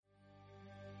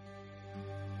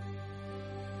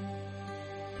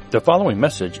The following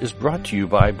message is brought to you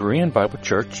by Berean Bible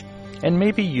Church and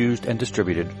may be used and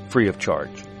distributed free of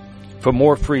charge. For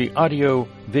more free audio,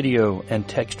 video, and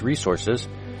text resources,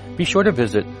 be sure to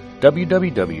visit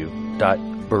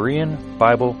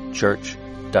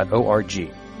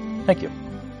www.bereanbiblechurch.org. Thank you.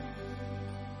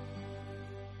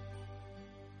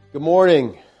 Good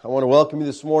morning. I want to welcome you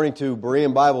this morning to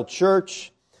Berean Bible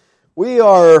Church. We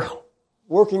are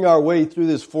working our way through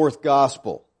this fourth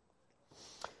gospel.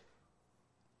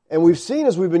 And we've seen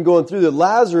as we've been going through that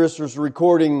Lazarus was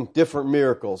recording different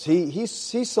miracles. He's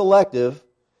selective.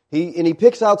 He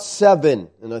picks out 7.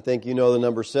 And I think you know the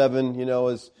number 7,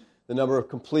 is the number of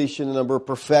completion, the number of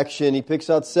perfection. He picks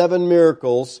out 7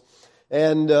 miracles.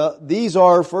 And these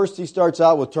are, first he starts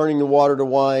out with turning the water to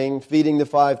wine, feeding the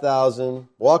 5,000,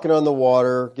 walking on the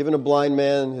water, giving a blind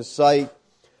man his sight.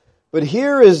 But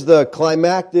here is the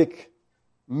climactic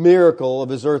miracle of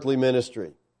his earthly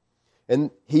ministry.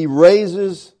 And he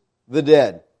raises the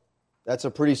dead. That's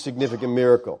a pretty significant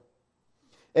miracle.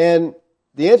 And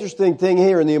the interesting thing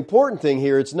here and the important thing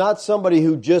here, it's not somebody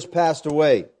who just passed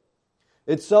away.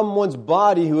 It's someone's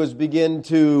body who has begun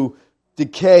to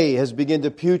decay, has begun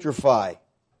to putrefy.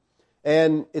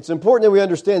 And it's important that we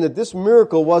understand that this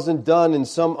miracle wasn't done in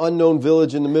some unknown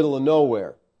village in the middle of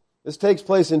nowhere. This takes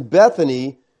place in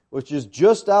Bethany, which is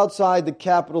just outside the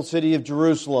capital city of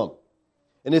Jerusalem.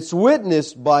 And it's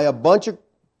witnessed by a bunch of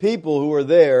people who are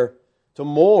there to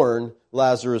mourn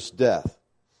Lazarus' death.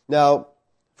 Now,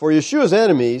 for Yeshua's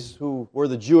enemies, who were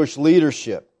the Jewish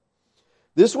leadership,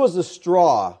 this was the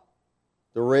straw,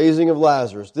 the raising of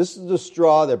Lazarus. This is the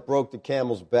straw that broke the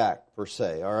camel's back, per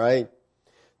se, all right?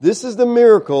 This is the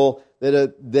miracle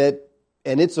that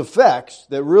and its effects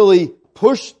that really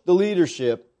pushed the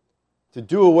leadership to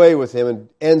do away with him and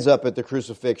ends up at the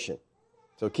crucifixion.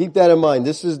 So keep that in mind.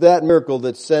 This is that miracle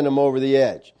that sent him over the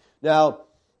edge. Now,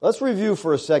 let's review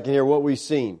for a second here what we've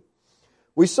seen.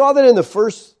 We saw that in the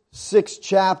first 6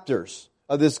 chapters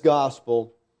of this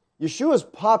gospel, Yeshua's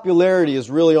popularity is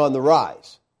really on the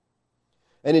rise.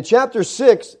 And in chapter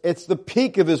 6, it's the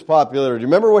peak of his popularity.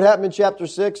 Remember what happened in chapter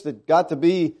 6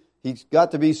 that he's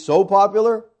got to be so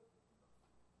popular?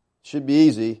 Should be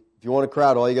easy. If you want a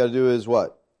crowd, all you got to do is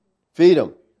what? Feed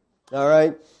them. All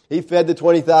right? He fed the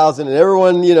 20,000 and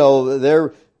everyone,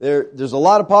 there's a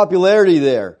lot of popularity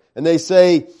there. And they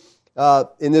say,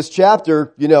 in this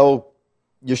chapter,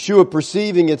 Yeshua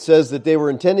perceiving, it says that they were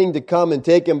intending to come and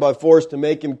take him by force to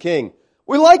make him king.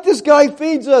 We like this guy,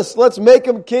 feeds us. Let's make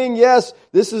him king. Yes,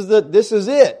 this is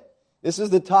it. This is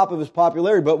the top of his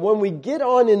popularity. But when we get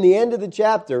on in the end of the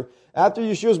chapter, after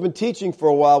Yeshua's been teaching for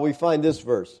a while, we find this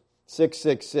verse,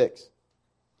 666.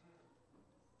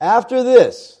 After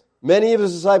this, many of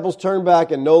his disciples turned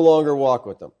back and no longer walk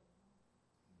with them.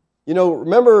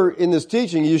 Remember in this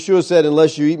teaching, Yeshua said,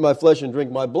 unless you eat my flesh and drink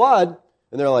my blood,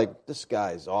 and they're like, this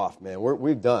guy's off, man.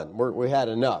 We've done. We had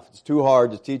enough. It's too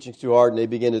hard. The teaching's too hard, and they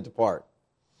begin to depart.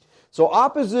 So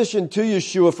opposition to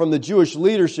Yeshua from the Jewish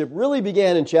leadership really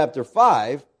began in chapter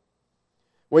 5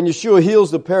 when Yeshua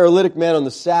heals the paralytic man on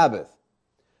the Sabbath.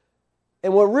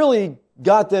 And what really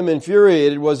got them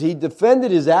infuriated was he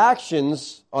defended his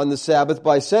actions on the Sabbath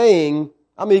by saying,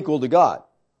 I'm equal to God.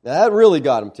 Now that really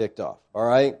got him ticked off, all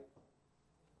right?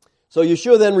 So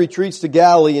Yeshua then retreats to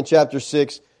Galilee in chapter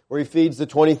 6 where he feeds the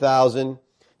 20,000.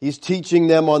 He's teaching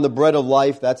them on the bread of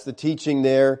life. That's the teaching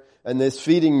there. And this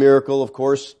feeding miracle, of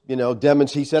course, he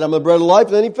said, I'm the bread of life,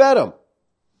 and then he fed them.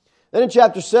 Then in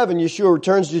chapter 7, Yeshua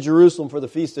returns to Jerusalem for the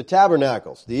Feast of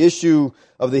Tabernacles. The issue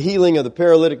of the healing of the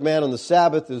paralytic man on the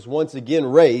Sabbath is once again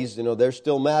raised. They're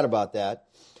still mad about that.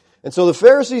 And so the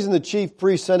Pharisees and the chief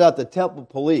priests send out the temple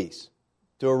police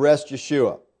to arrest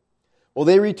Yeshua. Well,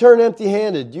 they return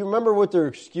empty-handed. Do you remember what their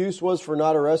excuse was for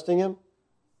not arresting him?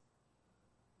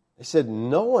 They said,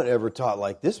 no one ever taught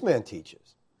like this man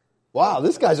teaches. Wow,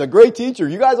 this guy's a great teacher.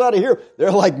 You guys ought to hear.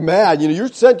 They're like mad. You're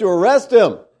sent to arrest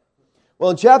him.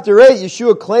 Well, in chapter 8,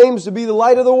 Yeshua claims to be the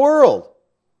light of the world.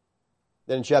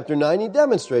 Then in chapter 9, he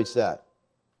demonstrates that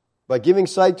by giving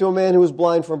sight to a man who was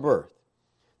blind from birth.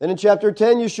 Then in chapter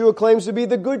 10, Yeshua claims to be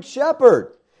the good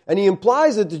shepherd. And he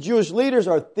implies that the Jewish leaders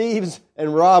are thieves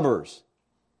and robbers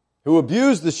who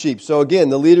abuse the sheep. So again,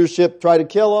 the leadership try to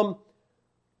kill him,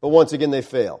 but once again they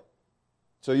fail.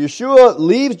 So Yeshua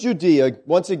leaves Judea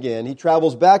once again. He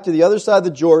travels back to the other side of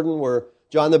the Jordan where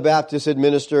John the Baptist had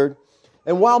ministered.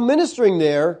 And while ministering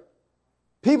there,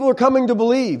 people are coming to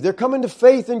believe. They're coming to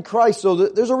faith in Christ. So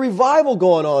there's a revival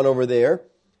going on over there.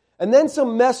 And then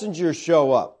some messengers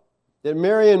show up that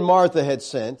Mary and Martha had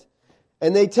sent.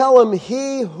 And they tell him,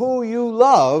 he who you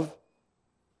love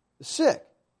is sick.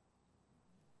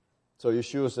 So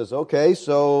Yeshua says, okay,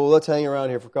 so let's hang around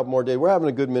here for a couple more days. We're having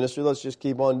a good ministry. Let's just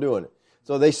keep on doing it.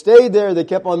 So they stayed there. They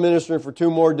kept on ministering for 2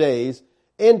 more days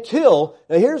until,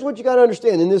 now here's what you got to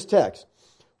understand in this text.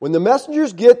 When the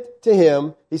messengers get to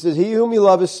him, he says, he whom you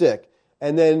love is sick.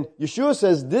 And then Yeshua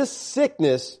says, this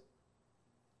sickness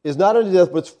is not unto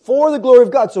death, but it's for the glory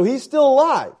of God. So he's still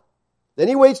alive. Then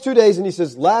he waits 2 days and he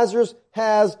says, Lazarus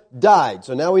has died.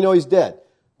 So now we know he's dead.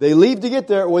 They leave to get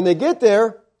there. When they get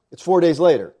there, it's 4 days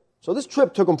later. So this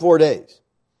trip took them 4 days.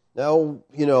 Now,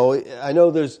 I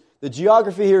know the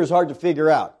geography here is hard to figure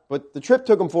out, but the trip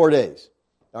took them 4 days.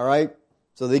 All right?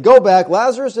 So they go back.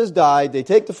 Lazarus has died. They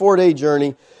take the 4-day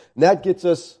journey, and that gets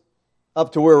us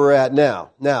up to where we're at now.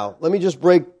 Now, let me just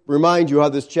remind you how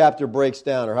this chapter breaks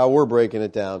down, or how we're breaking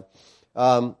it down.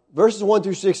 Verses 1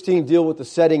 through 16 deal with the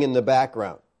setting in the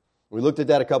background. We looked at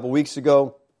that a couple weeks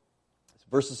ago.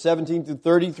 Verses 17 through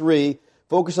 33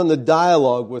 focus on the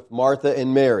dialogue with Martha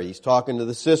and Mary. He's talking to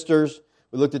the sisters.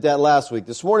 We looked at that last week.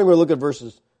 This morning we're looking at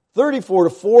verses 34 to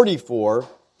 44,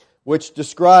 which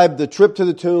describe the trip to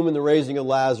the tomb and the raising of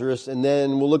Lazarus, and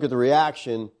then we'll look at the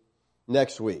reaction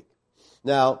next week.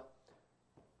 Now,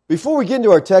 before we get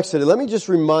into our text today, let me just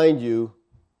remind you,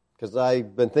 because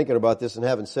I've been thinking about this and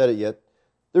haven't said it yet,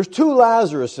 there's 2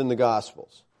 Lazarus in the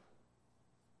Gospels.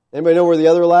 Anybody know where the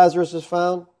other Lazarus is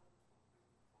found?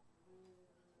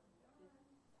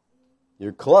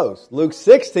 You're close. Luke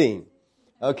 16.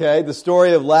 Okay, the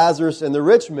story of Lazarus and the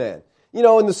rich man.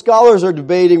 And the scholars are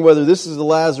debating whether this is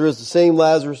the same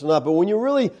Lazarus or not. But when you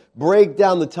really break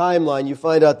down the timeline, you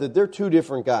find out that they're 2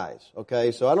 different guys.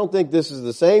 Okay, so I don't think this is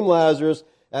the same Lazarus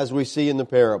as we see in the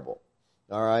parable.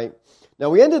 All right. Now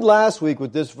we ended last week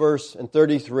with this verse in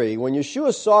 33. When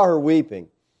Yeshua saw her weeping,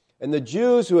 and the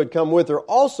Jews who had come with her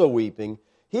also weeping,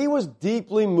 he was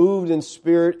deeply moved in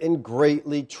spirit and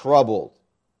greatly troubled.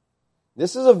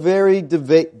 This is a very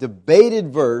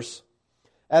debated verse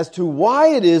as to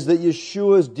why it is that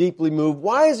Yeshua is deeply moved.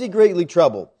 Why is he greatly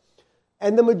troubled?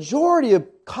 And the majority of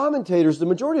commentators, the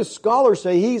majority of scholars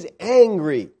say he's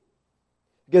angry.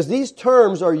 Because these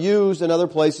terms are used in other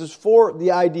places for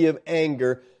the idea of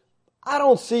anger. I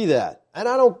don't see that. And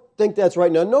I don't think that's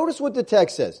right. Now notice what the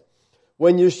text says.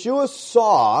 When Yeshua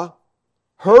saw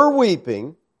her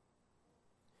weeping,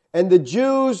 and the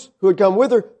Jews who had come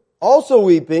with her also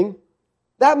weeping,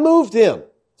 that moved him.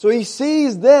 So he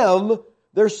sees them,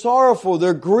 they're sorrowful,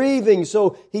 they're grieving.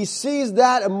 So he sees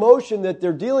that emotion that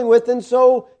they're dealing with, and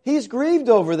so he's grieved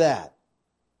over that.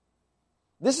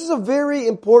 This is a very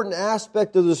important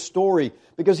aspect of the story,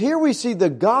 because here we see the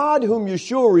God whom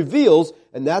Yeshua reveals,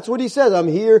 and that's what he says. I'm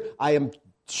here, I am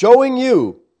showing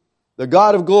you the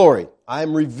God of glory. I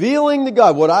am revealing the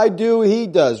God. What I do, he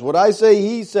does. What I say,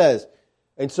 he says.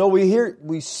 And so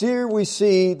we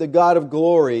see the God of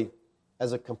glory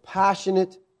as a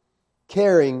compassionate,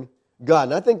 caring God.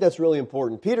 And I think that's really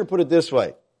important. Peter put it this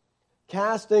way: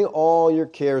 casting all your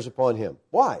cares upon him.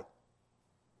 Why?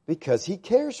 Because he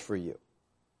cares for you.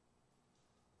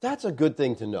 That's a good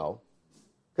thing to know.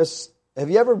 Because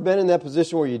have you ever been in that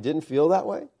position where you didn't feel that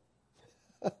way?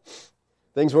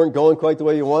 Things weren't going quite the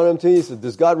way you wanted them to. You said,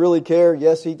 does God really care?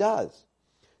 Yes, he does.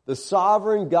 The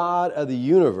sovereign God of the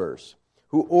universe,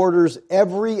 who orders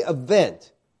every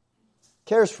event,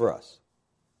 cares for us.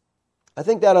 I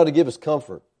think that ought to give us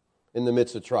comfort in the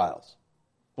midst of trials.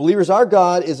 Believers, our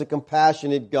God is a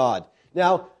compassionate God.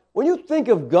 Now, when you think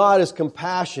of God as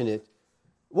compassionate,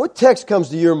 what text comes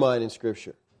to your mind in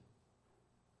Scripture?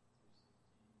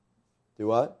 Do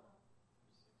what?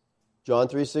 John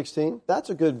 3:16. That's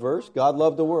a good verse. God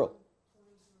loved the world.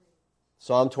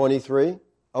 Psalm 23.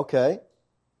 Okay.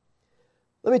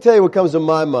 Let me tell you what comes to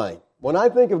my mind. When I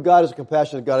think of God as a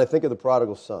compassionate God, I think of the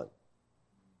prodigal son.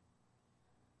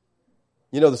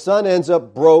 The son ends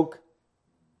up broke,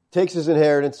 takes his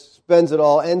inheritance, spends it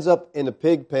all, ends up in a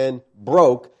pig pen,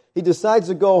 broke. He decides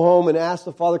to go home and ask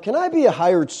the father, can I be a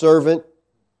hired servant?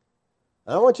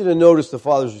 I want you to notice the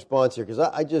father's response here,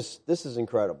 because this is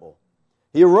incredible.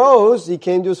 He arose, he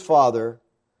came to his father,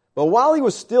 but while he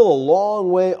was still a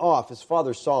long way off, his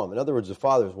father saw him. In other words, the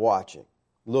father was watching,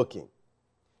 looking,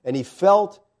 and he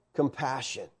felt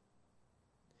compassion.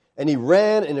 And he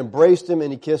ran and embraced him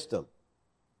and he kissed him.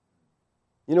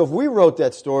 If we wrote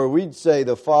that story, we'd say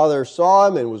the father saw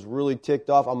him and was really ticked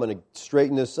off. I'm going to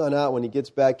straighten this son out when he gets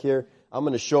back here. I'm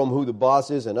going to show him who the boss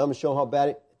is, and I'm going to show him how bad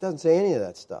it doesn't say any of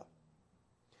that stuff.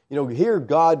 Here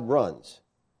God runs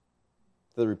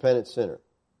to the repentant sinner.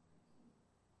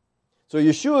 So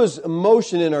Yeshua's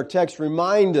emotion in our text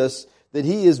remind us that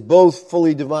he is both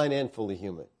fully divine and fully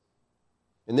human.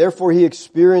 And therefore he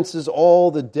experiences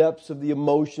all the depths of the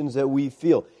emotions that we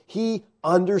feel. He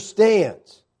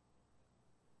understands.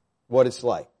 what it's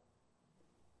like.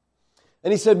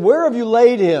 And he said, "Where have you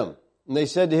laid him?" And they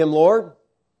said to him, "Lord,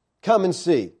 come and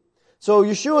see." So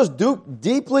Yeshua is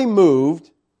deeply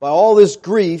moved by all this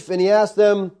grief, and he asked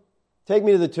them, "Take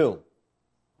me to the tomb."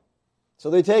 So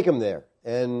they take him there.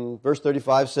 And verse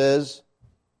 35 says,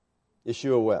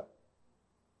 Yeshua wept.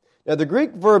 Now the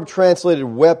Greek verb translated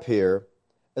wept here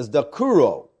is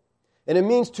dakuro, and it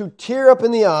means to tear up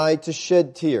in the eye, to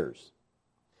shed tears.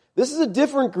 This is a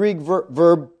different Greek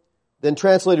verb than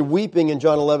translated weeping in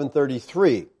John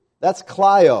 11:33. That's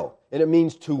kleio, and it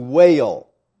means to wail.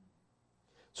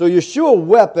 So Yeshua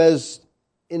wept as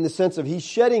in the sense of he's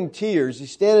shedding tears.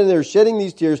 He's standing there shedding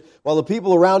these tears while the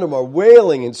people around him are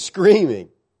wailing and screaming.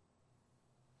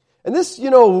 And this,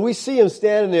 we see him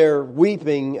standing there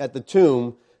weeping at the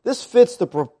tomb. This fits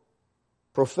the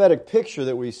prophetic picture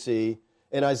that we see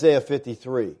in Isaiah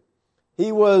 53.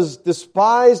 He was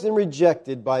despised and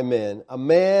rejected by men, a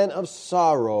man of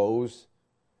sorrows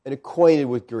and acquainted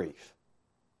with grief.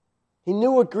 He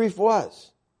knew what grief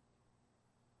was.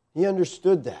 He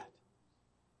understood that.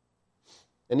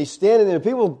 And he's standing there.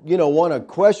 People, want to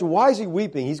question, why is he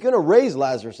weeping? He's going to raise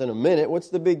Lazarus in a minute. What's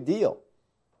the big deal?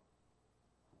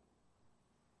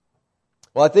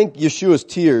 Well, I think Yeshua's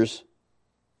tears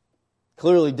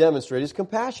clearly demonstrate his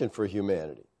compassion for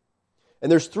humanity.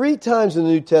 And there's 3 times in the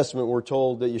New Testament we're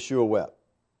told that Yeshua wept.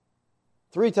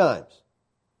 3 times.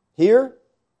 Here,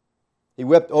 he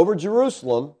wept over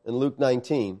Jerusalem in Luke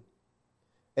 19.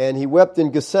 And he wept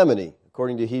in Gethsemane,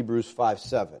 according to Hebrews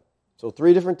 5:7. So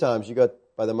 3 different times. You got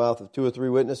by the mouth of 2 or 3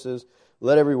 witnesses.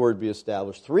 Let every word be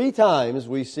established. 3 times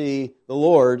we see the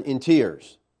Lord in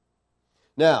tears.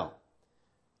 Now,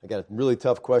 I got a really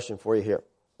tough question for you here.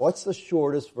 What's the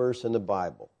shortest verse in the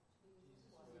Bible?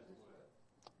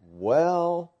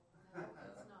 Well,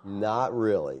 not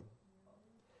really.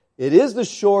 It is the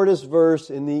shortest verse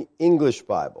in the English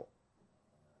Bible.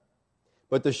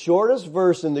 But the shortest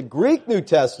verse in the Greek New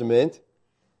Testament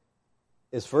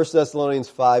is 1 Thessalonians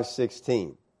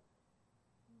 5:16.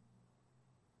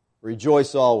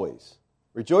 Rejoice always.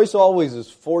 Rejoice always is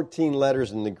 14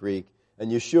 letters in the Greek,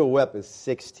 and Yeshua wept is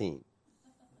 16.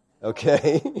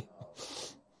 Okay?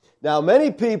 Now, many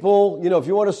people, if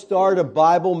you want to start a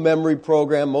Bible memory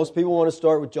program, most people want to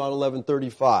start with John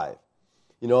 11:35.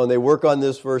 And they work on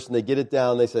this verse and they get it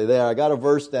down. They say, there, I got a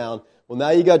verse down. Well, now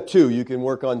you got 2. You can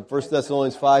work on 1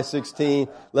 Thessalonians 5:16.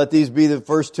 Let these be the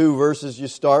first 2 verses you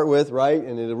start with, right?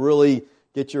 And it'll really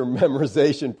get your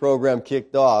memorization program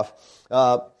kicked off.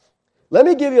 Let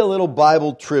me give you a little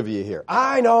Bible trivia here.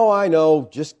 I know.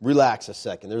 Just relax a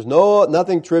second. There's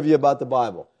nothing trivia about the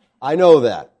Bible. I know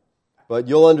that. But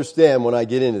you'll understand when I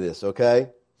get into this, okay?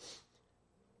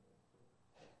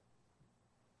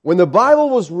 When the Bible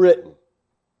was written,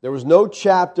 there was no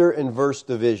chapter and verse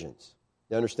divisions.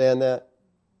 You understand that?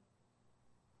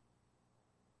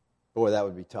 Boy, that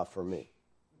would be tough for me.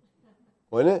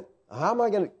 Wouldn't it? How am I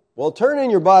going to... Well, turn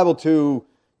in your Bible to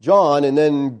John and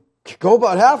then go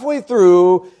about halfway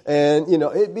through and,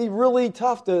 it'd be really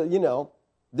tough to,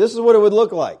 this is what it would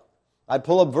look like. I'd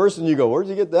pull up verse and you go, where'd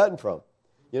you get that from?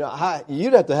 You'd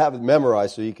have to have it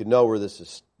memorized so you could know where this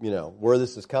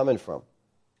is coming from.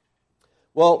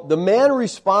 Well, the man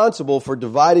responsible for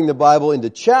dividing the Bible into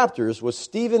chapters was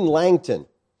Stephen Langton,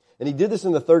 and he did this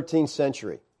in the 13th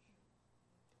century.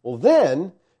 Well,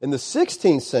 then, in the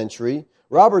 16th century,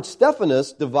 Robert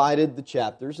Stephanus divided the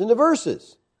chapters into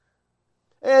verses.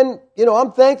 And,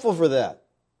 I'm thankful for that.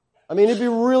 I mean, it'd be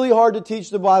really hard to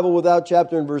teach the Bible without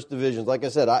chapter and verse divisions. Like I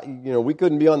said, we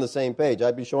couldn't be on the same page.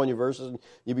 I'd be showing you verses, and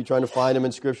you'd be trying to find them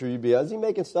in Scripture. You'd be, is he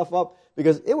making stuff up?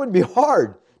 Because it would be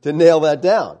hard to nail that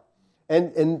down.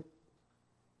 And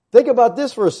think about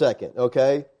this for a second,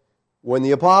 okay? When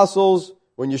the apostles,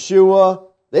 when Yeshua,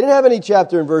 they didn't have any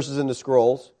chapter and verses in the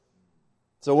scrolls.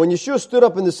 So when Yeshua stood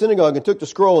up in the synagogue and took the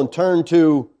scroll and turned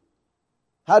to,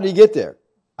 how did he get there?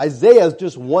 Isaiah is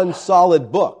just one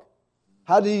solid book.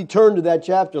 How did he turn to that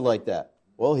chapter like that?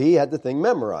 Well, he had the thing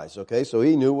memorized, okay? So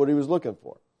he knew what he was looking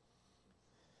for.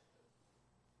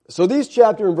 So these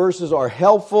chapter and verses are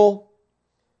helpful,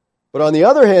 but on the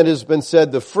other hand, it has been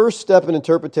said the first step in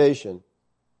interpretation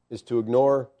is to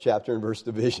ignore chapter and verse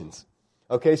divisions.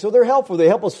 Okay, so they're helpful. They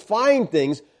help us find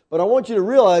things, but I want you to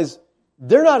realize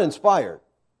they're not inspired.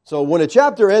 So when a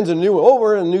chapter ends in a new,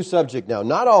 we're in a new subject now.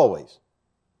 Not always.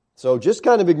 So just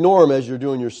kind of ignore them as you're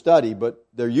doing your study, but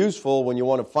they're useful when you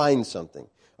want to find something.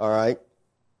 All right?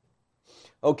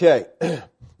 Okay.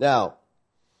 Now,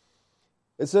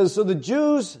 it says, so the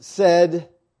Jews said,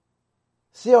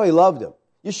 see how he loved him.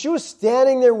 Yeshua's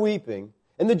standing there weeping,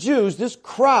 And the Jews, this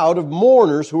crowd of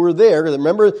mourners who were there,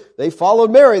 remember, they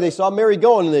followed Mary. They saw Mary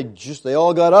going, and they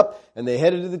all got up, and they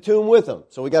headed to the tomb with them.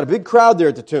 So we got a big crowd there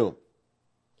at the tomb.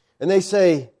 And they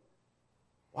say,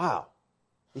 wow,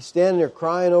 he's standing there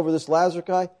crying over this Lazarus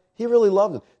guy. He really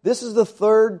loved him. This is the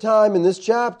third time in this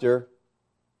chapter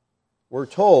we're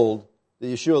told that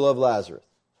Yeshua loved Lazarus.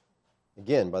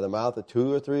 Again, by the mouth of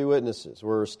 2 or 3 witnesses.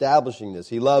 We're establishing this.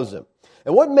 He loves him.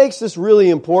 And what makes this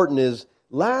really important is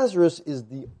Lazarus is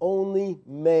the only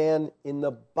man in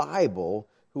the Bible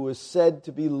who is said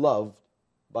to be loved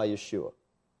by Yeshua.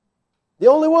 The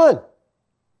only one.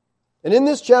 And in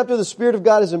this chapter, the Spirit of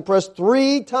God is impressed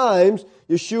 3 times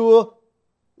Yeshua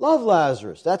loved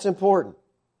Lazarus. That's important.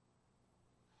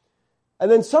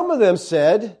 And then some of them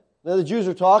said, now the Jews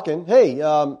are talking, hey,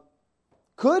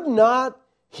 could not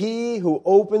he who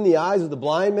opened the eyes of the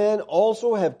blind man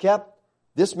also have kept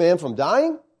this man from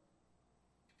dying?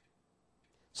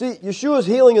 See, Yeshua's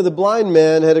healing of the blind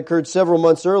man had occurred several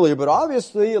months earlier, but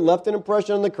obviously it left an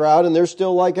impression on the crowd, and they're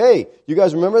still like, hey, you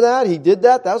guys remember that? He did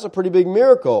that? That was a pretty big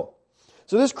miracle.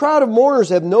 So this crowd of mourners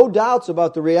have no doubts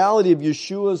about the reality of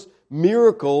Yeshua's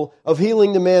miracle of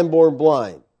healing the man born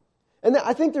blind. And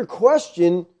I think their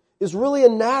question is really a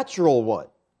natural one.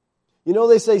 You know,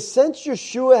 they say, since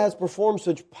Yeshua has performed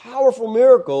such powerful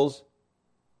miracles,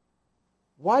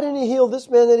 why didn't he heal this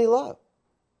man that he loved?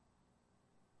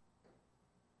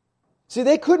 See,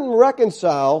 they couldn't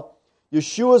reconcile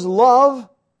Yeshua's love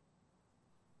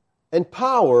and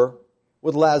power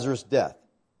with Lazarus' death.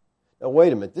 Now,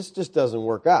 wait a minute. This just doesn't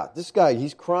work out. This guy,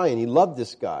 he's crying. He loved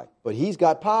this guy. But he's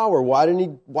got power. Why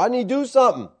didn't he do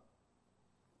something?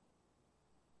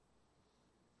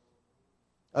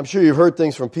 I'm sure you've heard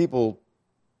things from people,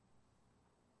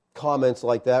 comments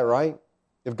like that, right?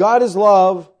 If God is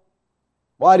love,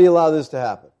 why do you allow this to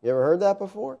happen? You ever heard that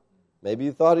before? Maybe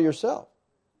you thought it yourself.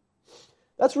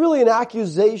 That's really an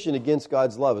accusation against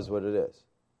God's love is what it is.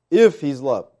 If He's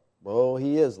love. Well,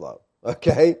 He is love.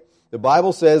 Okay? The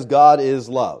Bible says God is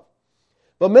love.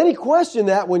 But many question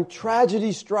that when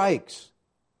tragedy strikes.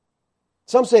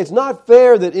 Some say it's not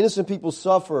fair that innocent people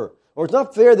suffer, or it's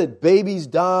not fair that babies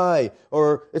die,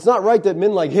 or it's not right that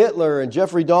men like Hitler and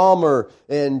Jeffrey Dahmer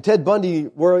and Ted Bundy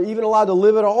were even allowed to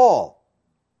live at all.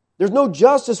 There's no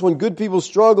justice when good people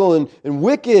struggle and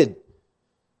wicked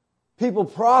people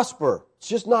prosper. It's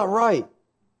just not right.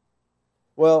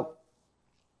 Well,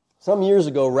 some years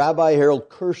ago, Rabbi Harold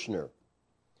Kirshner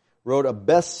wrote a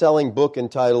best-selling book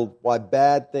entitled Why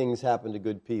Bad Things Happen to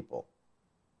Good People.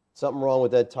 Something wrong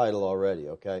with that title already,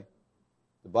 okay?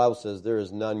 The Bible says there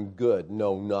is none good,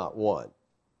 no, not one.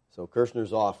 So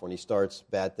Kirshner's off when he starts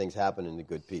bad things happening to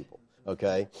good people,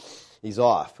 okay? He's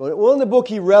off. Well, in the book,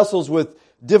 he wrestles with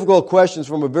difficult questions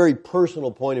from a very personal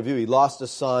point of view. He lost a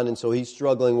son, and so he's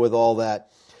struggling with all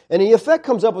that. And in effect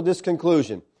comes up with this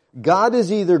conclusion. God is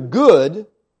either good,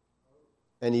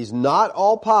 and He's not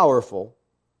all-powerful,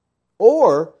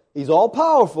 or He's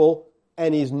all-powerful,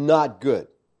 and He's not good.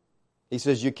 He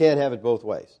says you can't have it both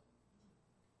ways.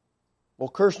 Well,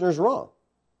 Kirshner's wrong,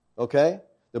 okay?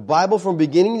 The Bible from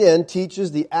beginning to end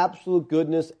teaches the absolute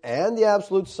goodness and the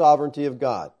absolute sovereignty of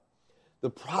God. The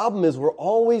problem is we're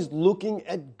always looking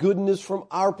at goodness from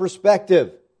our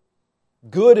perspective.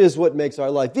 Good is what makes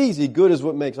our life easy. Good is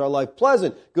what makes our life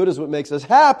pleasant. Good is what makes us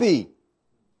happy.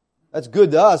 That's good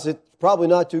to us. It's probably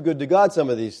not too good to God, some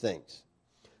of these things.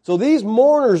 So these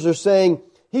mourners are saying,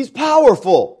 He's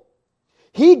powerful.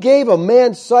 He gave a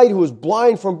man sight who was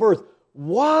blind from birth.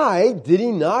 Why did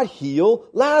He not heal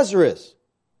Lazarus?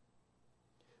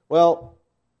 Well,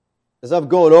 as I'm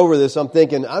going over this, I'm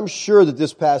thinking, I'm sure that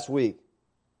this past week,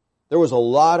 there was a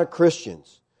lot of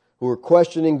Christians who were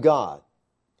questioning God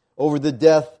over the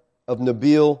death of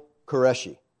Nabil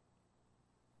Qureshi.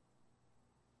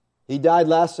 He died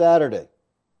last Saturday,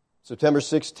 September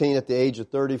 16, at the age of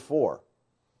 34,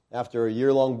 after a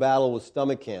year-long battle with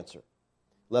stomach cancer.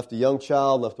 Left a young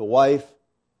child, left a wife.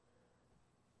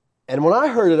 And when I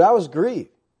heard it, I was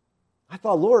grieved. I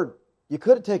thought, Lord, you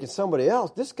could have taken somebody else.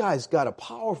 This guy's got a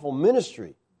powerful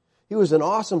ministry. He was an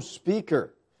awesome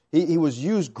speaker. He was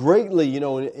used greatly,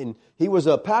 and he was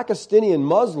a Pakistani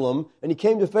Muslim, and he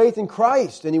came to faith in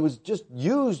Christ, and he was just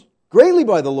used greatly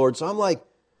by the Lord. So I'm like,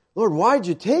 Lord, why did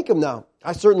you take him now?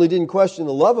 I certainly didn't question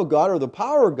the love of God or the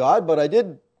power of God, but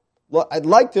I'd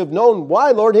like to have known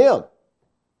why, Lord, him.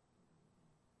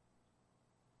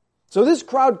 So this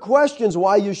crowd questions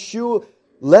why Yeshua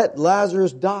let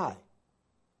Lazarus die.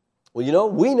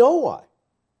 Well, we know why,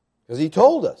 because He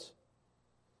told us.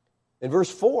 In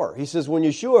verse 4, He says, when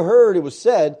Yeshua heard it was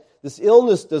said, this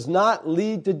illness does not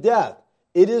lead to death.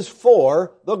 It is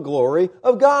for the glory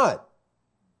of God.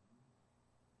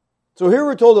 So here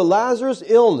we're told that Lazarus'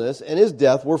 illness and his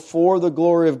death were for the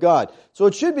glory of God. So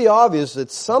it should be obvious that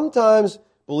sometimes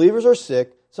believers are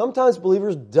sick, sometimes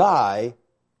believers die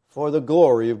for the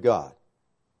glory of God.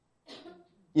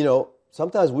 You know,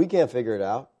 sometimes we can't figure it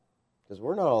out because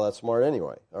we're not all that smart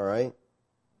anyway, all right?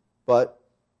 But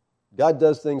God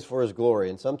does things for His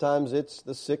glory, and sometimes it's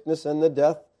the sickness and the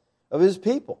death of His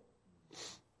people.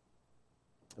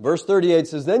 Verse 38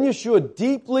 says, Then Yeshua,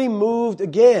 deeply moved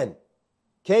again,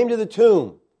 came to the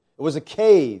tomb. It was a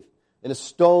cave, and a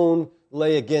stone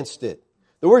lay against it.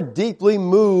 The word deeply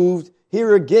moved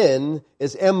here again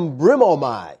is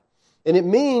embrimomai, and it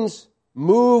means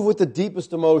move with the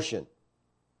deepest emotion.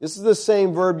 This is the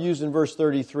same verb used in verse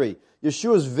 33.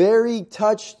 Yeshua is very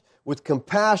touched with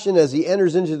compassion as He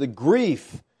enters into the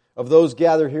grief of those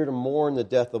gathered here to mourn the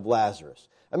death of Lazarus.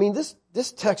 I mean,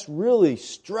 this text really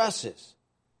stresses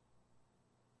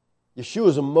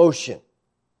Yeshua's emotion.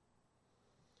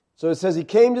 So it says He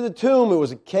came to the tomb, it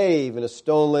was a cave, and a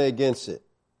stone lay against it.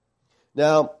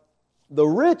 Now, the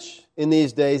rich in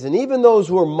these days, and even those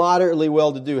who were moderately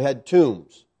well-to-do, had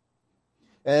tombs.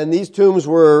 And these tombs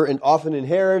were often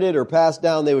inherited or passed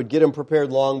down. They would get them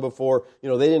prepared long before. You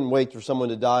know, they didn't wait for someone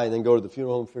to die and then go to the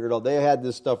funeral home and figure it out. They had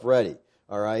this stuff ready,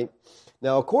 all right?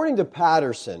 Now, according to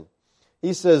Patterson,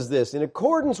 he says this, in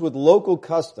accordance with local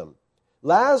custom,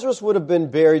 Lazarus would have been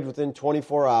buried within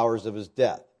 24 hours of his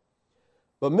death.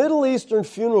 But Middle Eastern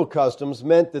funeral customs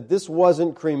meant that this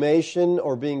wasn't cremation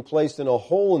or being placed in a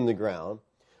hole in the ground.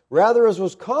 Rather, as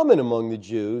was common among the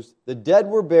Jews, the dead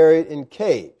were buried in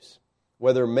caves,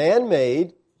 whether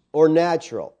man-made or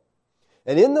natural.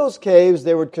 And in those caves,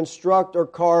 they would construct or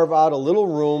carve out a little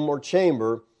room or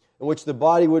chamber in which the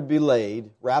body would be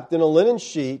laid, wrapped in a linen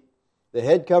sheet, the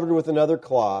head covered with another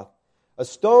cloth. A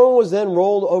stone was then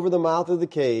rolled over the mouth of the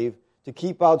cave to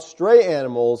keep out stray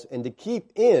animals and to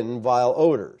keep in vile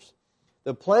odors.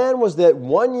 The plan was that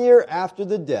 1 year after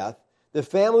the death, the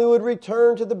family would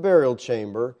return to the burial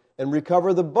chamber and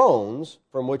recover the bones,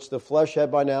 from which the flesh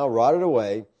had by now rotted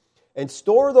away, and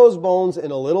store those bones in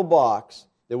a little box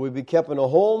that would be kept in a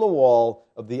hole in the wall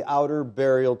of the outer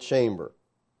burial chamber.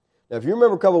 Now, if you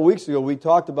remember a couple of weeks ago, we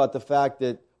talked about the fact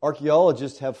that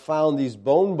archaeologists have found these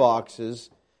bone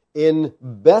boxes in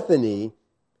Bethany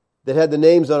that had the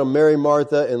names on them, Mary,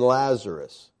 Martha, and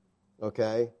Lazarus.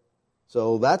 Okay?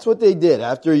 So that's what they did.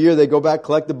 After a year, they go back,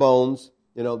 collect the bones.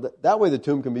 You know, that way the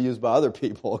tomb can be used by other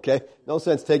people, okay? No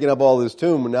sense taking up all this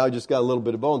tomb and now you just got a little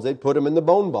bit of bones. They'd put them in the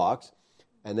bone box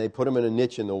and they put them in a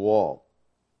niche in the wall.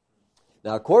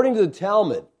 Now, according to the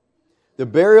Talmud, the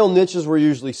burial niches were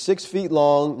usually 6 feet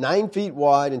long, 9 feet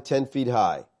wide, and 10 feet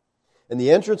high. And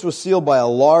the entrance was sealed by a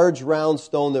large round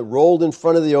stone that rolled in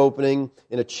front of the opening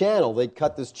in a channel. They'd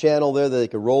cut this channel there that they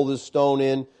could roll this stone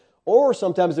in. Or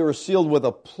sometimes they were sealed with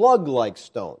a plug-like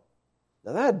stone.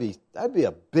 Now that'd be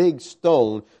a big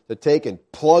stone to take and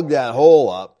plug that hole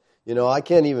up. You know, I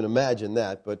can't even imagine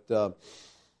that. But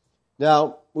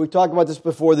now, we've talked about this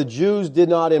before. The Jews did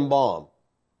not embalm.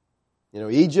 You know,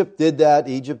 Egypt did that.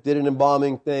 Egypt did an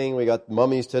embalming thing. We got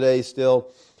mummies today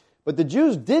still. But the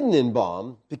Jews didn't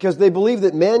embalm because they believed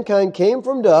that mankind came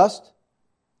from dust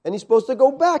and he's supposed to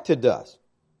go back to dust.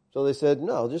 So they said,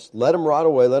 no, just let him rot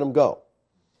away, let him go.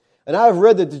 And I've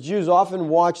read that the Jews often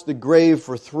watched the grave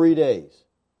for 3 days,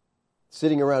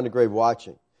 sitting around the grave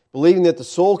watching, believing that the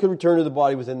soul could return to the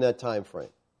body within that time frame.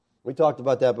 We talked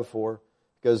about that before,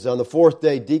 because on the 4th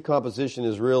day, decomposition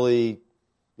is really,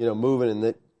 moving,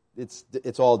 and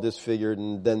it's all disfigured,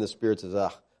 and then the spirit says,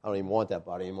 I don't even want that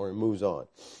body anymore, and moves on.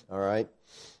 All right?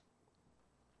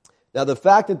 Now, the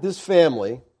fact that this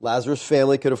family, Lazarus'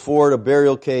 family, could afford a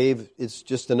burial cave, it's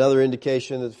just another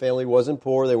indication that the family wasn't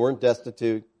poor, they weren't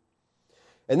destitute.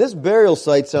 And this burial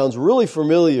site sounds really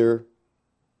familiar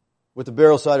with the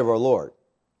burial site of our Lord.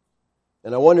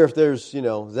 And I wonder if there's,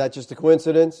 is that just a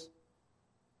coincidence?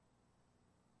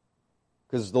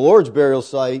 Because the Lord's burial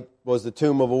site was the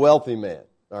tomb of a wealthy man,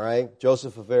 all right?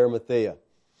 Joseph of Arimathea.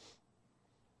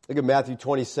 Look at Matthew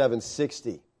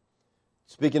 27:60.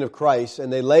 Speaking of Christ,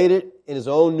 and they laid it in his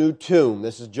own new tomb.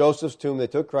 This is Joseph's tomb. They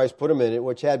took Christ, put him in it,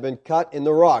 which had been cut in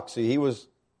the rock. See, he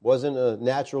wasn't a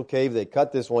natural cave. They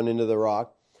cut this one into the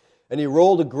rock. And he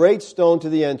rolled a great stone to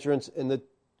the entrance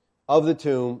of the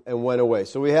tomb and went away.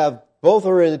 So we have both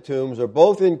are in the tombs. They're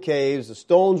both in caves. The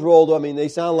stones rolled. I mean, they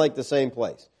sound like the same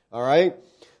place. All right?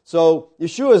 So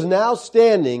Yeshua is now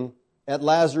standing at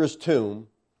Lazarus' tomb.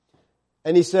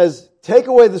 And he says, take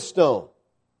away the stone.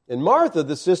 And Martha,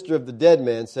 the sister of the dead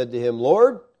man, said to him,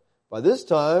 Lord, by this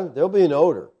time there'll be an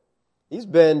odor. He's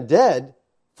been dead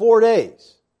 4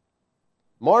 days.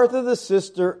 Martha, the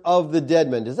sister of the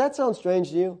dead man. Does that sound strange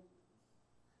to you?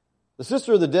 The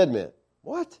sister of the dead man.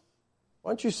 What?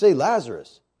 Why don't you say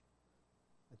Lazarus?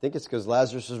 I think it's because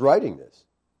Lazarus is writing this.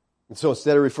 And so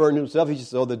instead of referring to himself, he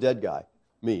just says, oh, the dead guy.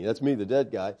 Me. That's me, the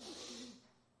dead guy.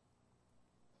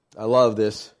 I love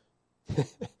this.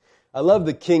 I love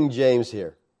the King James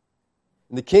here.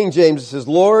 In the King James, it says,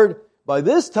 Lord, by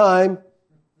this time,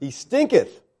 he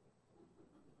stinketh.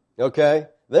 Okay?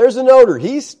 There's an odor.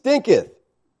 He stinketh.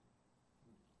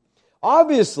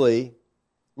 Obviously,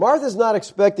 Martha's not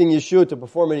expecting Yeshua to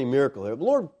perform any miracle here.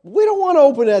 Lord, we don't want to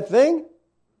open that thing.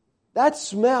 That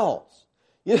smells.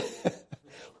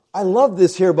 I love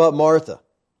this here about Martha.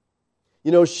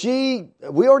 We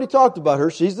already talked about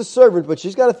her. She's the servant, but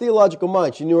she's got a theological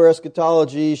mind. She knew her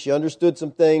eschatology. She understood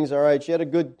some things. All right, she had a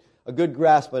good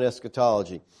grasp on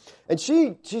eschatology. And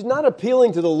she's not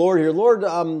appealing to the Lord here. Lord,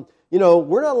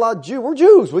 we're not allowed we're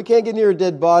Jews. We can't get near a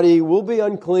dead body. We'll be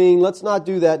unclean. Let's not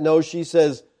do that. No, she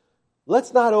says,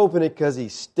 let's not open it because he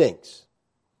stinks.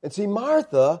 And see,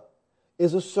 Martha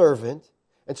is a servant,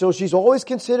 and so she's always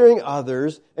considering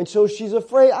others, and so she's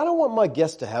afraid, I don't want my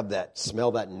guests to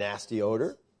smell that nasty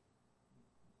odor.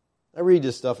 I read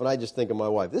this stuff, and I just think of my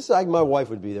wife. This is like my wife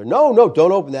would be there. No,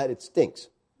 don't open that. It stinks.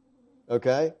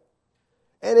 Okay?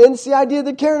 And it's the idea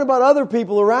that caring about other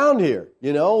people around here,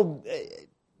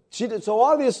 So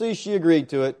obviously she agreed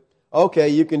to it. Okay,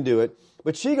 you can do it.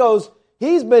 But she goes,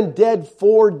 he's been dead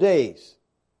 4 days.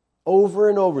 Over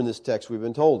and over in this text we've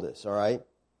been told this, all right?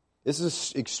 This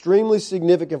is extremely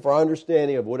significant for our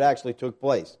understanding of what actually took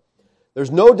place. There's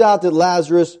no doubt that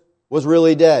Lazarus was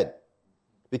really dead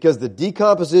because the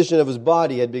decomposition of his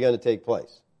body had begun to take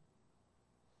place.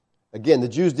 Again, the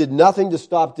Jews did nothing to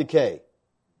stop decay.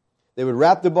 They would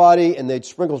wrap the body and they'd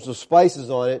sprinkle some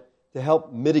spices on it to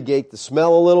help mitigate the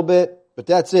smell a little bit, but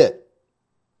that's it.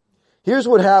 Here's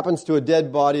what happens to a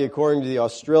dead body according to the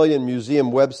Australian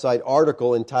Museum website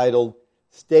article entitled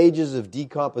Stages of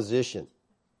Decomposition.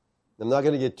 I'm not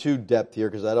going to get too depth here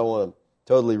because I don't want to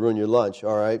totally ruin your lunch,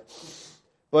 all right?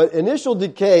 But initial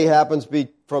decay happens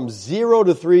from 0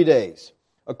 to 3 days.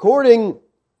 Although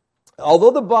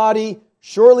the body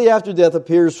shortly after death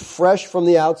appears fresh from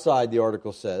the outside, the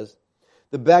article says,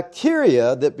 the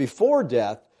bacteria that before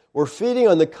death were feeding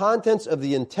on the contents of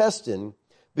the intestine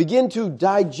begin to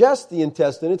digest the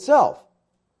intestine itself.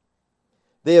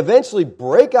 They eventually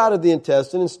break out of the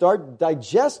intestine and start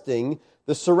digesting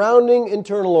the surrounding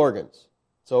internal organs.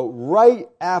 So right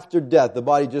after death, the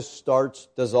body just starts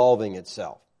dissolving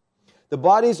itself. The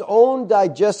body's own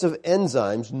digestive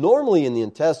enzymes, normally in the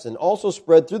intestine, also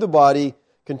spread through the body,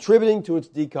 contributing to its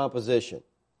decomposition.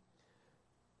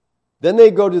 Then they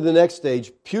go to the next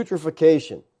stage,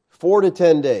 putrefaction, 4 to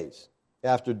 10 days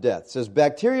after death. It says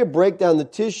bacteria break down the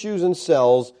tissues and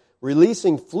cells,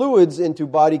 releasing fluids into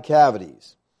body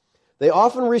cavities. They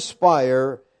often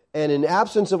respire and in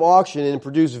absence of oxygen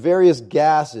produce various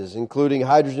gases, including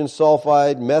hydrogen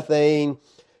sulfide, methane,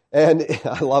 and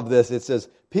I love this. It says,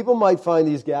 people might find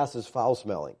these gases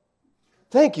foul-smelling.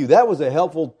 Thank you. That was a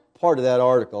helpful part of that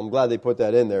article. I'm glad they put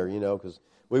that in there, because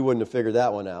we wouldn't have figured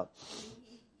that one out.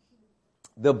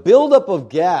 The buildup of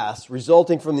gas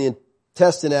resulting from the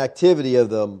intestine activity of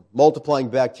the multiplying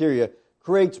bacteria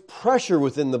creates pressure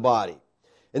within the body.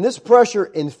 And this pressure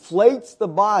inflates the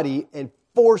body and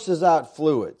forces out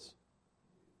fluids.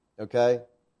 Okay?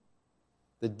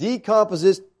 The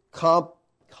decomposition.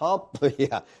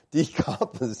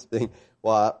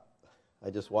 Well, I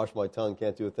just washed my tongue,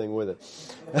 can't do a thing with it.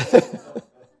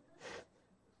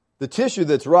 The tissue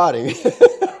that's rotting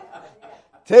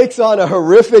takes on a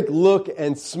horrific look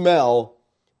and smell,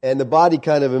 and the body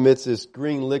kind of emits this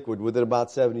green liquid within about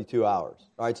 72 hours.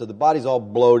 All right, so the body's all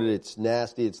bloated, it's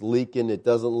nasty, it's leaking, it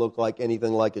doesn't look like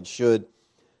anything like it should.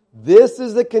 This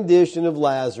is the condition of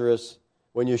Lazarus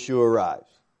when Yeshua arrives.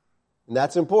 And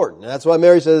that's important. And that's why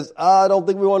Mary says, I don't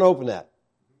think we want to open that.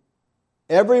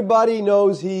 Everybody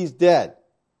knows he's dead.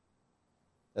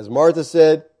 As Martha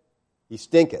said, he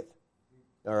stinketh.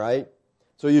 All right?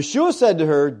 So Yeshua said to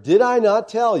her, did I not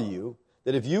tell you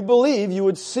that if you believe, you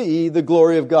would see the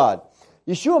glory of God?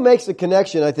 Yeshua makes a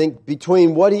connection, I think,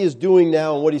 between what he is doing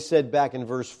now and what he said back in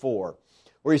verse 4,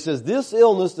 where he says, this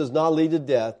illness does not lead to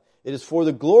death. It is for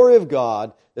the glory of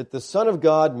God, that the Son of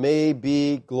God may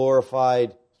be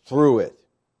glorified through it.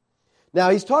 Now,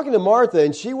 he's talking to Martha,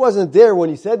 and she wasn't there when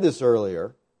he said this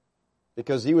earlier,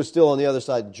 because he was still on the other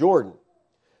side of Jordan.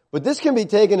 But this can be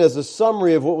taken as a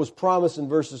summary of what was promised in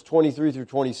verses 23 through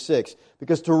 26,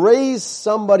 because to raise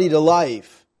somebody to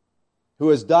life who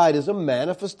has died is a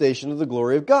manifestation of the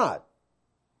glory of God.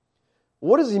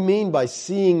 What does he mean by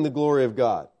seeing the glory of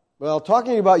God? Well,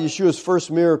 talking about Yeshua's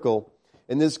first miracle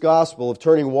in this gospel of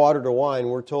turning water to wine,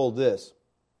 we're told this.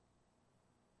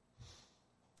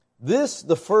 This,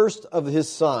 the first of his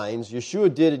signs,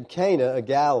 Yeshua did in Cana of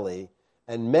Galilee,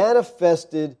 and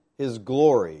manifested his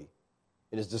glory,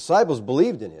 and his disciples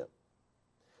believed in him.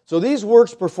 So these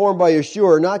works performed by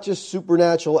Yeshua are not just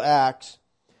supernatural acts.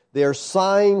 They are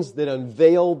signs that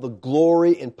unveil the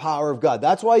glory and power of God.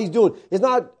 That's why he's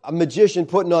not a magician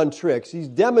putting on tricks. He's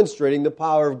demonstrating the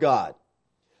power of God.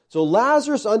 So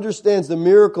Lazarus understands the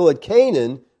miracle at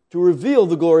Canaan to reveal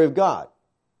the glory of God.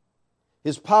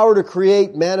 His power to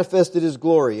create manifested his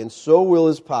glory, and so will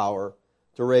his power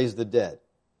to raise the dead.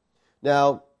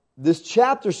 Now, this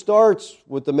chapter starts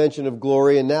with the mention of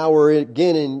glory, and now we're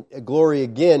again in glory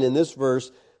again in this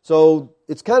verse. So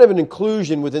it's kind of an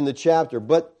inclusion within the chapter.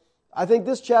 But I think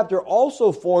this chapter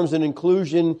also forms an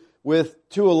inclusion with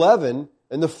 2:11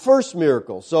 and the first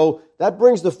miracle. So that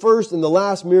brings the first and the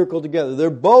last miracle together. They're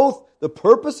both, the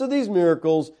purpose of these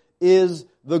miracles is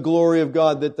the glory of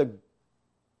God, that the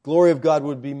glory of God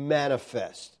would be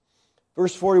manifest.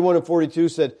 Verse 41 and 42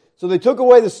 said, so they took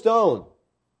away the stone.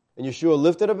 And Yeshua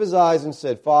lifted up his eyes and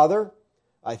said, Father,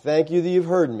 I thank you that you've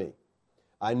heard me.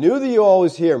 I knew that you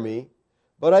always hear me,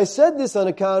 but I said this on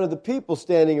account of the people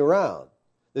standing around,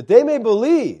 that they may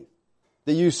believe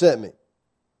that you sent me.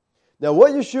 Now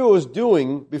what Yeshua was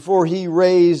doing before he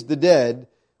raised the dead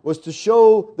was to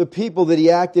show the people that he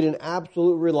acted in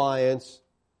absolute reliance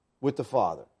with the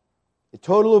Father. In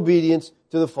total obedience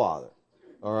to the Father.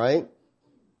 All right?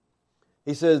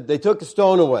 He says, they took the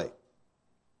stone away.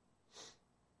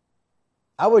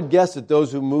 I would guess that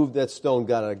those who moved that stone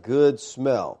got a good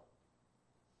smell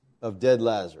of dead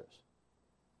Lazarus.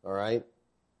 All right?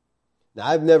 Now,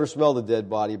 I've never smelled a dead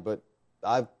body, but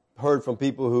I've heard from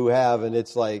people who have, and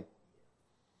it's like,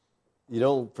 you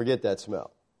don't forget that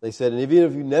smell. They said, and even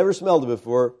if you never smelled it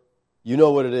before, you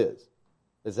know what it is.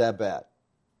 It's that bad.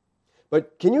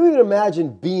 But can you even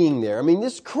imagine being there? I mean,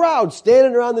 this crowd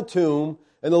standing around the tomb,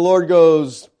 and the Lord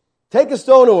goes, take the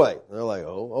stone away. And they're like,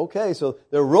 oh, okay. So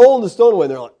they're rolling the stone away,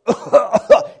 and they're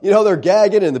like, they're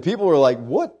gagging, and the people are like,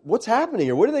 what's happening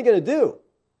here? What are they going to do?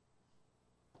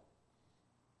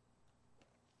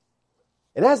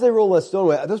 And as they roll that stone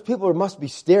away, those people must be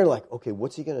staring like, okay,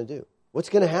 what's he going to do? What's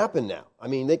going to happen now? I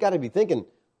mean, they got to be thinking,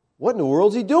 what in the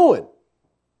world's he doing?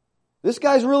 This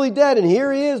guy's really dead, and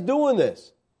here he is doing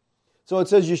this. So it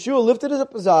says, Yeshua lifted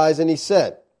up his eyes, and he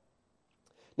said,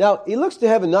 now, he looks to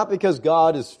heaven not because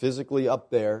God is physically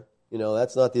up there.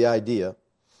 That's not the idea.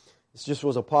 It just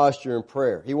was a posture in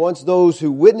prayer. He wants those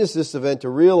who witness this event to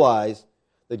realize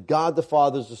that God the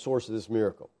Father is the source of this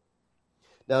miracle.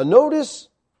 Now, notice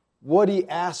what he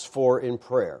asks for in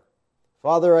prayer.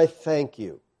 Father, I thank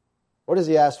you. What does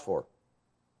he ask for?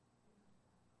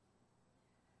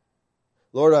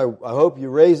 Lord, I hope you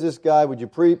raise this guy. Would you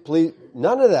please?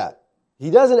 None of that. He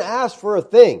doesn't ask for a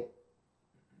thing.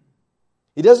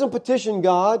 He doesn't petition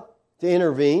God to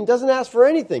intervene, doesn't ask for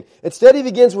anything. Instead, he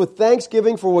begins with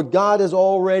thanksgiving for what God has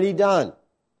already done.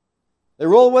 They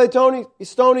roll away the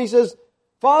stone, he says,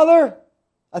 Father,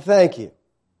 I thank you.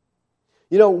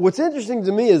 What's interesting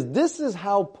to me is this is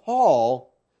how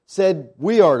Paul said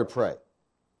we are to pray.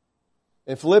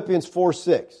 In Philippians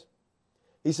 4:6,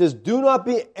 he says, do not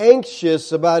be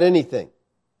anxious about anything.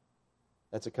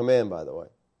 That's a command, by the way.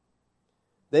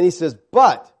 Then he says,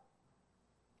 but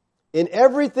in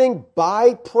everything,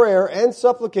 by prayer and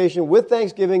supplication, with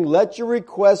thanksgiving, let your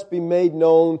requests be made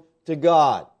known to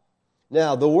God.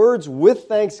 Now, the words with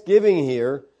thanksgiving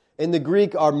here in the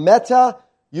Greek are meta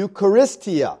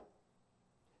eucharistia.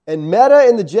 And meta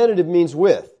in the genitive means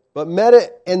with. But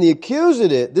meta in the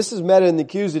accusative, this is meta in the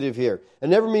accusative here. It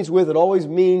never means with, it always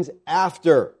means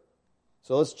after.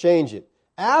 So let's change it.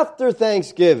 After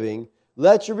thanksgiving,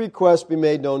 let your requests be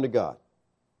made known to God.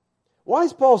 Why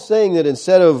is Paul saying that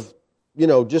instead of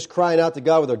just crying out to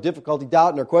God with our difficulty,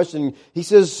 doubt, and our questioning, he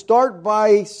says, start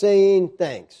by saying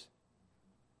thanks.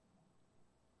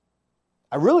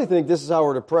 I really think this is how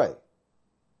we're to pray.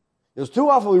 It's too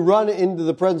often we run into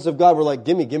the presence of God, we're like,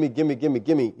 gimme.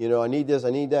 I need this, I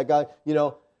need that, God.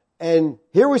 And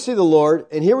here we see the Lord,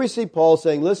 and here we see Paul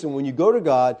saying, listen, when you go to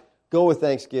God, go with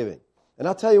thanksgiving. And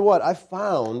I'll tell you what, I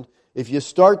found if you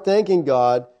start thanking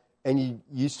God, and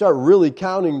you start really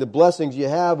counting the blessings you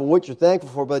have and what you're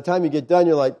thankful for, by the time you get done,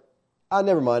 you're like,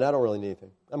 never mind, I don't really need anything.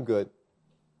 I'm good.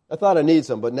 I thought I needed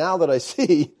some, but now that I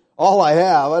see all I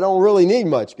have, I don't really need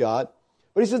much, God.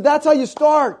 But he says, that's how you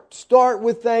start. Start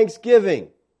with thanksgiving.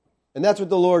 And that's what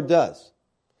the Lord does.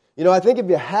 I think if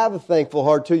you have a thankful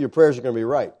heart too, your prayers are going to be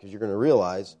right, because you're going to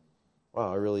realize,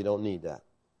 wow, I really don't need that.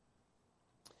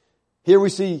 Here we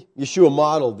see Yeshua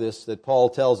model this that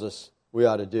Paul tells us we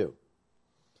ought to do.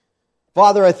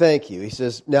 Father, I thank you. He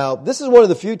says, now, this is one of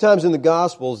the few times in the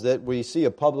Gospels that we see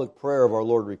a public prayer of our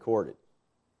Lord recorded.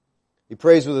 He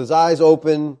prays with his eyes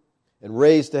open and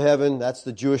raised to heaven. That's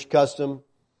the Jewish custom.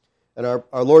 And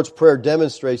our Lord's Prayer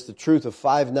demonstrates the truth of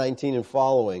 5:19 and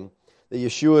following, that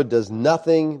Yeshua does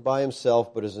nothing by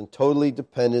himself, but is in totally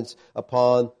dependence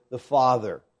upon the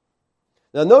Father.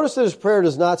 Now notice that his prayer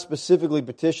does not specifically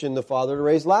petition the Father to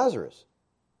raise Lazarus.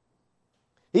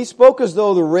 He spoke as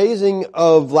though the raising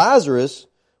of Lazarus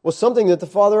was something that the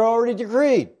Father already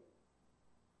decreed,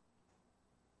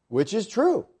 which is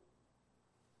true.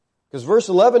 Because verse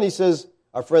 11 he says,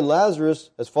 our friend Lazarus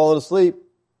has fallen asleep,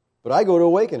 but I go to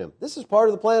awaken him. This is part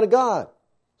of the plan of God.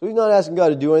 So he's not asking God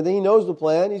to do anything. He knows the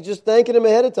plan. He's just thanking him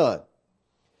ahead of time.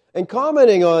 And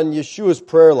commenting on Yeshua's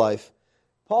prayer life,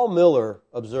 Paul Miller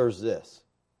observes this.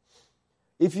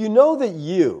 If you know that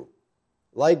you,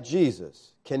 like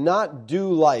Jesus, cannot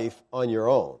do life on your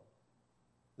own,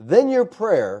 then your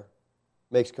prayer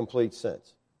makes complete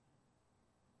sense.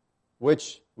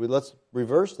 Let's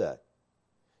reverse that.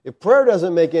 If prayer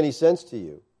doesn't make any sense to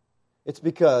you, it's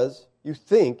because you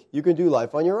think you can do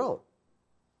life on your own.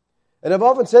 And I've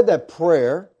often said that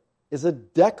prayer is a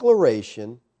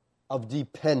declaration of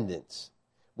dependence.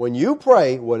 When you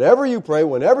pray, whenever you pray,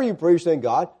 you're saying,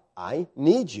 God, I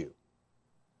need you.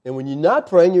 And when you're not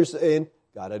praying, you're saying,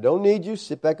 God, I don't need you.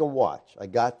 Sit back and watch. I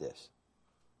got this.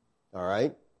 All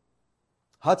right?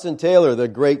 Hudson Taylor, the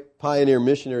great pioneer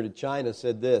missionary to China,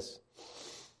 said this.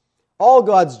 All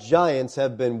God's giants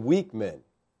have been weak men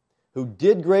who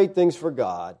did great things for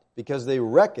God because they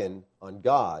reckon on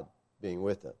God being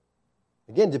with them.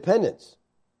 Again, dependence.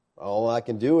 All I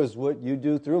can do is what you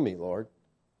do through me, Lord.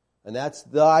 And that's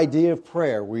the idea of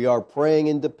prayer. We are praying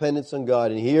in dependence on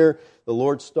God. And here the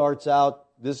Lord starts out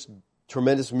this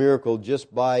tremendous miracle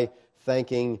just by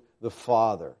thanking the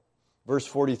Father. Verse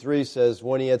 43 says,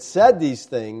 when he had said these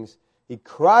things, he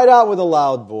cried out with a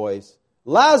loud voice,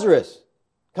 Lazarus,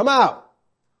 come out.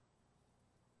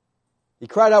 He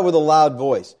cried out with a loud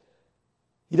voice.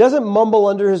 He doesn't mumble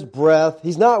under his breath.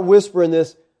 He's not whispering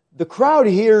this. The crowd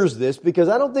hears this because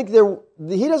I don't think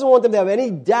he doesn't want them to have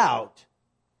any doubt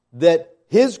that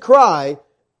his cry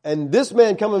and this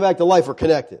man coming back to life are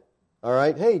connected. All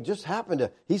right? Hey,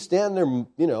 he's standing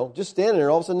there, just standing there.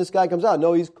 All of a sudden this guy comes out.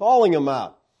 No, he's calling him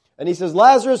out. And he says,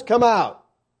 Lazarus, come out.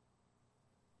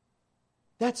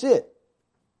 That's it.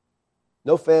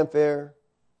 No fanfare.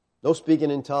 No speaking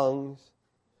in tongues.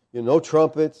 No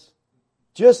trumpets.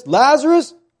 Just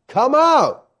Lazarus, come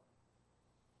out.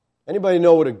 Anybody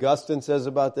know what Augustine says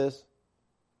about this?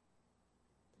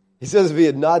 He says if he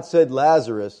had not said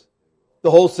Lazarus,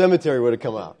 the whole cemetery would have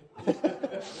come out.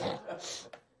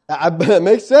 It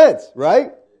makes sense,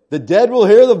 right? The dead will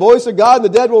hear the voice of God and the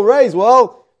dead will raise.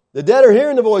 Well, the dead are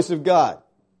hearing the voice of God.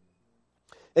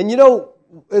 And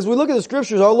as we look at the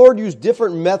Scriptures, our Lord used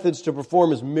different methods to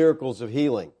perform His miracles of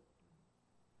healing.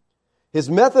 His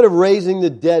method of raising the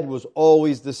dead was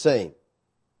always the same.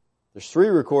 There's 3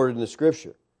 recorded in the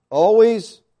Scripture.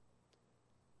 Always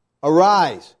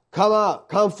arise, come out,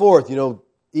 come forth.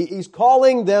 He's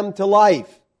calling them to life.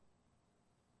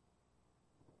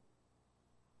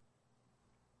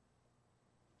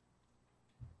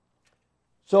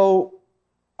 So,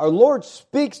 our Lord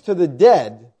speaks to the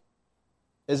dead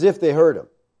as if they heard Him.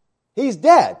 He's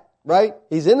dead, right?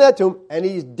 He's in that tomb, and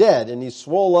He's dead, and He's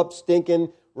swole up,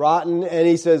 stinking, rotten, and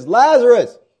He says,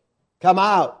 Lazarus, come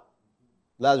out.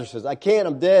 Lazarus says, I can't,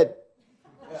 I'm dead.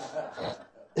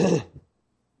 Do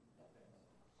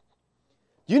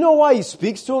you know why He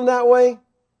speaks to him that way?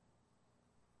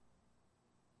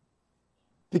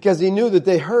 Because He knew that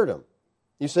they heard Him.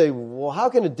 You say, well, how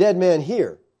can a dead man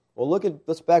hear? Well,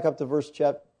 let's back up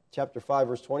to chapter 5,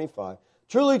 verse 25.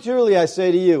 Truly, truly, I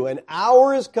say to you, an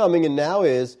hour is coming and now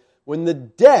is when the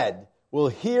dead will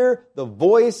hear the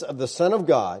voice of the Son of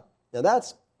God. Now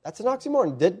that's an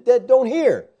oxymoron. Dead don't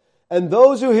hear. And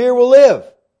those who hear will live.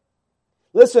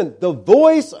 Listen, the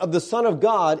voice of the Son of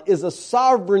God is a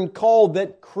sovereign call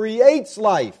that creates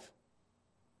life.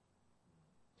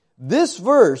 This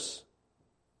verse,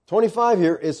 25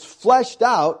 here, is fleshed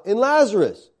out in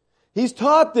Lazarus. He's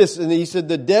taught this, and he said,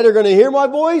 the dead are going to hear my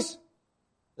voice,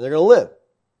 and they're going to live.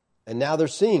 And now they're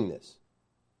seeing this.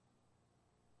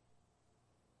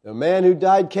 The man who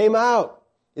died came out,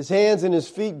 his hands and his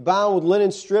feet bound with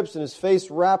linen strips and his face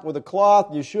wrapped with a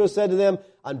cloth. Yeshua said to them,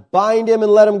 unbind him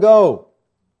and let him go.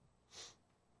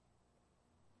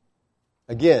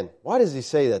 Again, why does he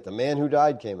say that? The man who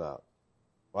died came out.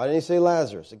 Why didn't he say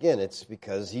Lazarus? Again, it's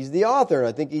because he's the author. And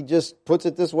I think he just puts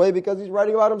it this way because he's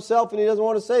writing about himself and he doesn't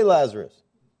want to say Lazarus.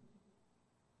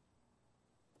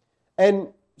 And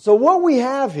so what we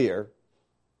have here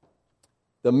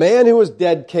The man who was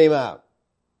dead came out.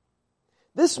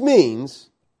 This means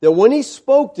that when he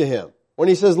spoke to him, when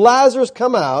he says, Lazarus,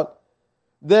 come out,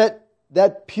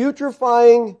 that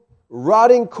putrefying,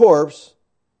 rotting corpse,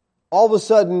 all of a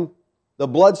sudden, the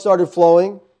blood started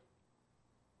flowing.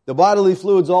 The bodily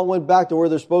fluids all went back to where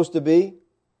they're supposed to be.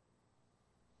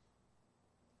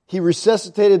 He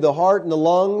resuscitated the heart and the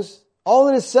lungs, all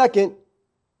in a second,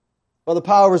 by the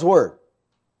power of His Word.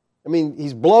 I mean,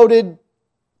 he's bloated,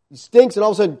 he stinks, and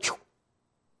all of a sudden,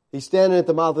 he's standing at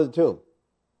the mouth of the tomb.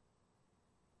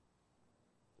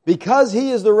 Because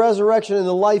He is the resurrection and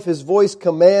the life, His voice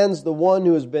commands the one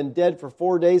who has been dead for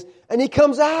 4 days, and he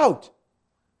comes out.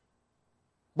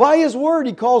 By His Word,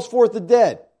 He calls forth the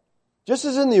dead. Just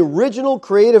as in the original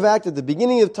creative act at the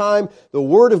beginning of time, the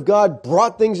Word of God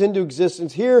brought things into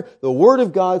existence. Here, the Word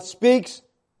of God speaks,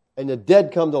 and the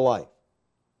dead come to life.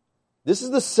 This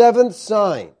is the seventh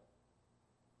sign.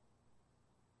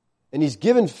 And He's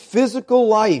given physical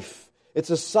life.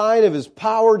 It's a sign of His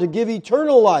power to give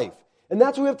eternal life. And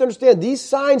that's what we have to understand. These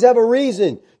signs have a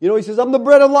reason. You know, He says, I'm the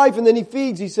bread of life, and then He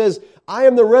feeds. He says, I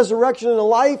am the resurrection and the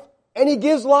life, and He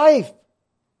gives life.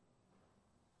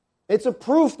 It's a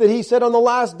proof that He said on the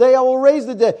last day, I will raise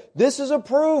the dead. This is a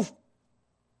proof.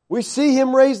 We see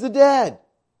Him raise the dead.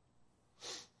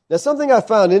 Now, something I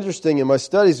found interesting in my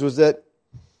studies was that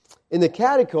in the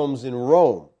catacombs in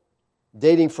Rome,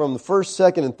 dating from the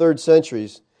 1st, 2nd, and 3rd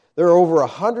centuries, there are over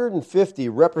 150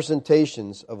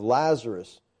 representations of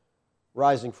Lazarus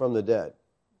rising from the dead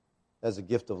as a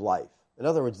gift of life. In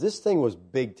other words, this thing was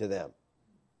big to them.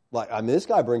 Like, I mean, this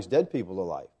guy brings dead people to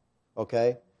life.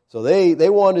 Okay? So they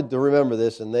wanted to remember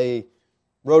this, and they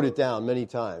wrote it down many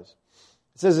times.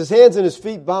 It says, his hands and his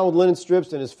feet bound with linen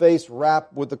strips, and his face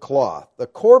wrapped with a cloth. The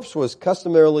corpse was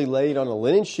customarily laid on a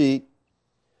linen sheet,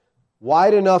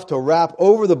 wide enough to wrap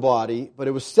over the body, but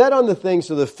it was set on the thing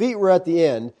so the feet were at the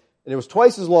end, and it was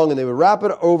twice as long, and they would wrap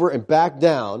it over and back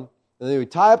down, and they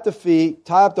would tie up the feet,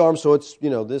 tie up the arms, so it's, you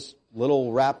know, this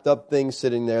little wrapped up thing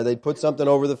sitting there. They'd put something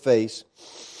over the face,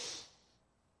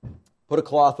 put a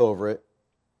cloth over it.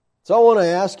 So I want to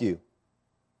ask you,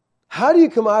 how do you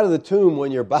come out of the tomb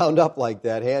when you're bound up like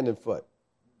that, hand and foot?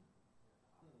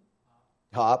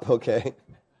 Hop, okay.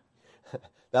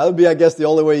 That would be, I guess, the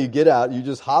only way you get out. You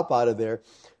just hop out of there.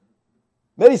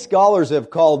 Many scholars have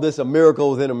called this a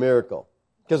miracle within a miracle.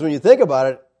 Because when you think about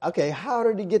it, okay, how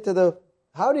did he get up?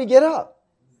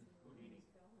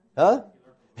 Huh?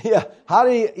 Yeah, how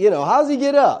does he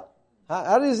get up?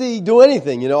 How does he do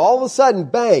anything? You know, all of a sudden,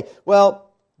 bang. Well,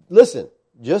 listen.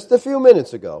 Just a few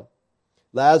minutes ago,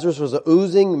 Lazarus was an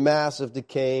oozing mass of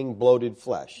decaying, bloated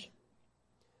flesh.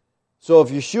 So if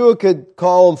Yeshua could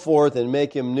call him forth and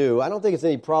make him new, I don't think it's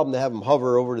any problem to have him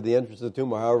hover over to the entrance of the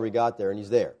tomb or however he got there, and he's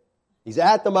there. He's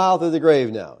at the mouth of the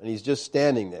grave now, and he's just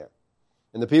standing there.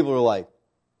 And the people are like,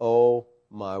 oh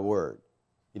my word.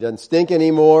 He doesn't stink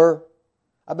anymore.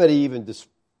 I bet he even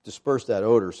dispersed that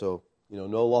odor, so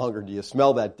no longer do you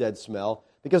smell that dead smell,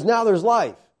 because now there's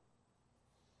life.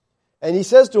 And he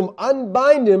says to him,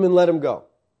 unbind him and let him go.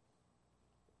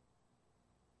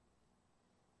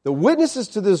 The witnesses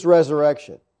to this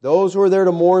resurrection, those who are there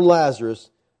to mourn Lazarus,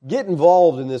 get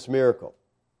involved in this miracle.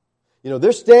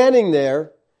 They're standing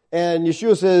there, and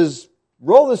Yeshua says,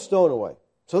 roll this stone away.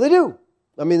 So they do.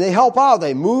 I mean, they help out.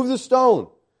 They move the stone.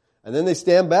 And then they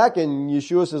stand back, and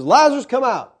Yeshua says, Lazarus, come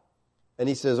out. And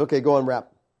he says, okay, go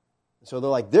unwrap him. So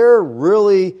they're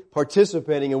really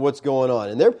participating in what's going on.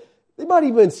 And they might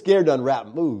have been scared to unwrap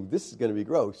him. Ooh, this is going to be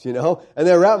gross, And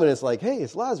they're wrapping it. It's like, hey,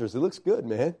 it's Lazarus. It looks good,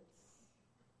 man.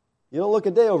 You don't look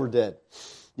a day over dead.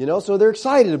 So they're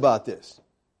excited about this.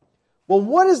 Well,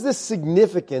 what is the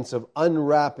significance of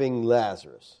unwrapping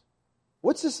Lazarus?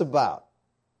 What's this about?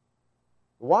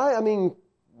 Why didn't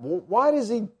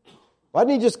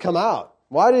he just come out?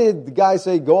 Why did the guy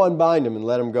say, go unbind him and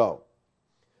let him go?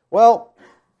 Well,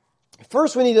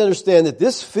 first we need to understand that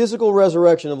this physical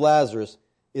resurrection of Lazarus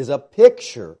is a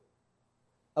picture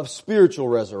of spiritual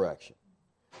resurrection.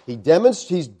 He's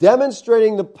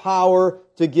demonstrating the power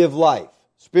to give life,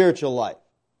 spiritual life.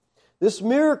 This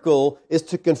miracle is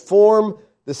to conform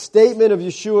the statement of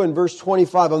Yeshua in verse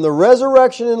 25 on the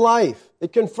resurrection and life.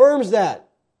 It confirms that.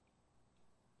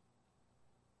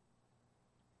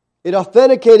 It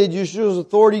authenticated Yeshua's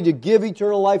authority to give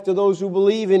eternal life to those who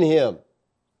believe in Him.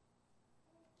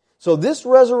 So this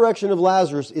resurrection of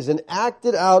Lazarus is an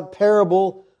acted out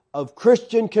parable of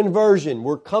Christian conversion.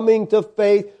 We're coming to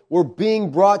faith. We're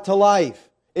being brought to life.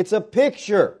 It's a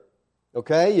picture.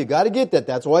 Okay? You got to get that.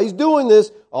 That's why He's doing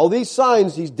this. All these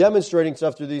signs, He's demonstrating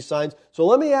stuff through these signs. So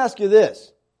let me ask you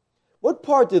this. What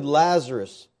part did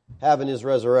Lazarus have in his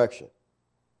resurrection?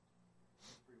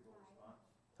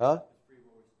 Huh?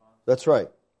 That's right.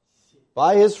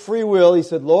 By his free will, he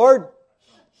said, Lord,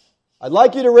 I'd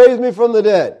like you to raise me from the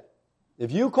dead.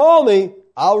 If you call me,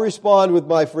 I'll respond with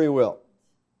my free will.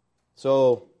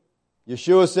 So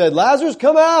Yeshua said, Lazarus,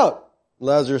 come out.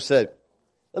 Lazarus said,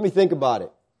 let me think about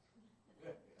it.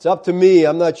 It's up to me.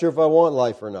 I'm not sure if I want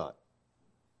life or not.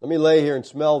 Let me lay here and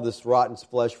smell this rotten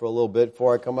flesh for a little bit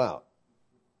before I come out.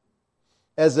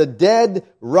 As a dead,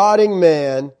 rotting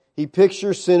man, he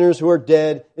pictures sinners who are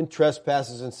dead in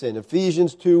trespasses and sin.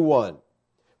 Ephesians 2:1.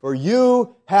 For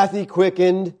you hath he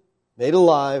quickened, made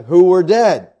alive, who were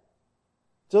dead.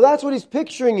 So that's what he's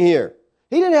picturing here.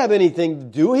 He didn't have anything to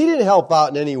do. He didn't help out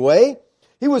in any way.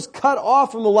 He was cut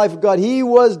off from the life of God. He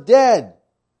was dead.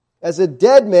 As a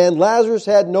dead man, Lazarus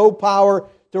had no power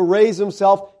to raise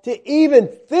himself, to even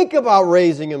think about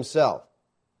raising himself.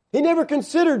 He never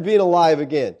considered being alive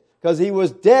again because he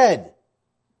was dead.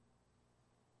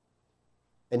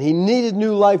 And he needed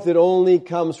new life that only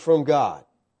comes from God.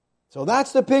 So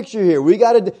that's the picture here.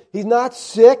 He's not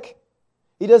sick.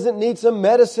 He doesn't need some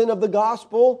medicine of the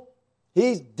gospel.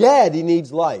 He's dead. He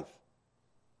needs life.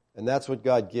 And that's what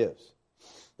God gives.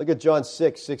 Look at John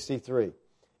 6:63.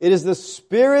 It is the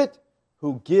Spirit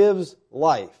who gives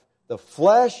life. The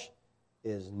flesh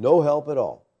is no help at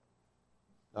all.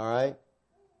 All right?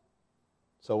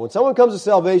 So when someone comes to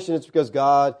salvation, it's because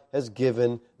God has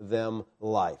given them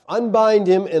life. Unbind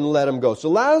him and let him go. So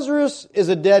Lazarus is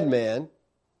a dead man,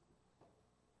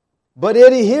 but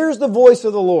yet he hears the voice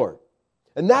of the Lord.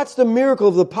 And that's the miracle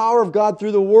of the power of God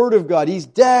through the Word of God. He's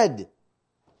dead,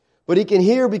 but he can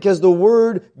hear because the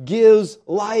Word gives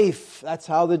life. That's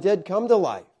how the dead come to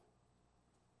life.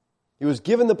 He was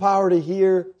given the power to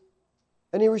hear,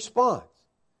 and he responds.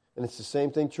 And it's the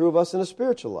same thing true of us in a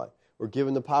spiritual life. We're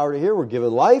given the power to hear, we're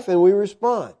given life, and we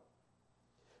respond.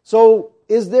 So,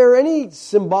 is there any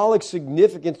symbolic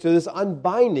significance to this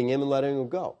unbinding him and letting him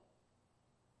go?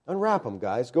 Unwrap him,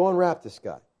 guys. Go unwrap this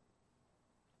guy.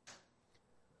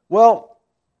 Well,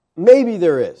 maybe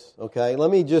there is, okay?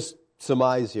 Let me just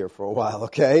surmise here for a while,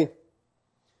 okay?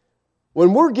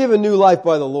 When we're given new life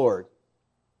by the Lord,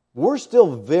 we're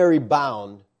still very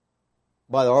bound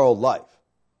by our old life.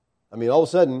 I mean, all of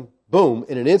a sudden, boom,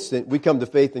 in an instant, we come to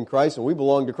faith in Christ and we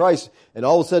belong to Christ. And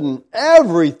all of a sudden,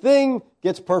 everything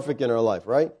gets perfect in our life,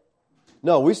 right?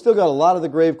 No, we still got a lot of the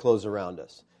grave clothes around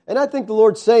us. And I think the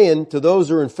Lord's saying to those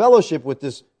who are in fellowship with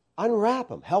this, unwrap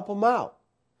them, help them out.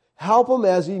 Help him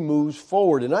as he moves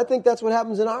forward. And I think that's what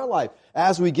happens in our life.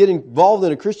 As we get involved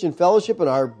in a Christian fellowship and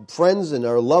our friends and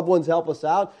our loved ones help us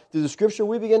out, through the Scripture,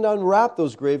 we begin to unwrap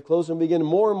those grave clothes and begin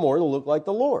more and more to look like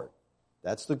the Lord.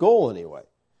 That's the goal anyway.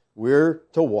 We're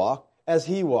to walk as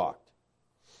he walked.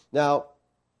 Now,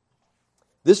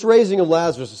 this raising of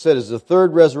Lazarus, I said, is the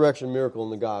third resurrection miracle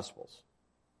in the Gospels.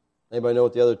 Anybody know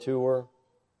what the other two were?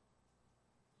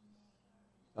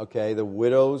 Okay, the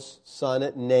widow's son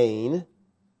at Nain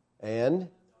and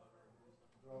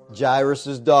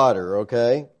Jairus' daughter,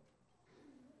 okay?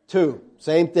 2,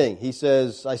 same thing. He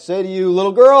says, I say to you,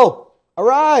 little girl,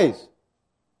 arise.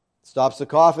 Stops the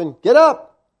coffin, get up.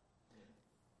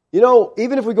 You know,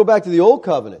 even if we go back to the Old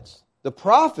Covenants, the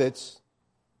prophets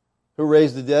who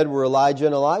raised the dead were Elijah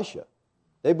and Elisha.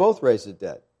 They both raised the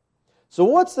dead. So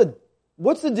what's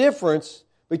the difference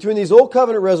between these Old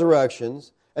Covenant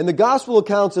resurrections and the gospel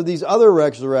accounts of these other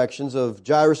resurrections of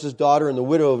Jairus' daughter and the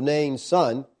widow of Nain's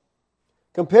son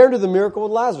compared to the miracle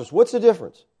with Lazarus? What's the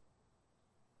difference?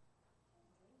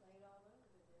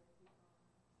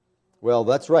 Well,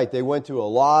 that's right. They went to a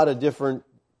lot of different,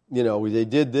 they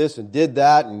did this and did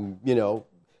that and,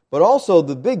 But also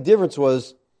the big difference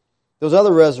was those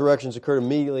other resurrections occurred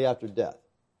immediately after death.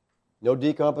 No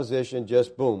decomposition,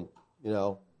 just boom,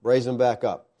 raise them back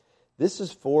up. This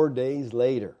is 4 days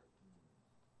later.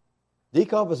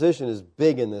 Decomposition is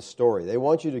big in this story. They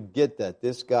want you to get that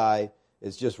this guy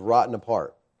is just rotten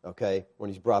apart, okay, when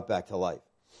he's brought back to life.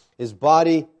 His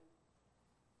body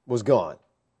was gone.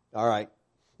 All right.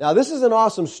 Now, this is an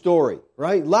awesome story,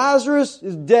 right? Lazarus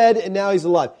is dead and now he's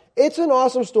alive. It's an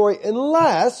awesome story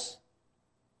unless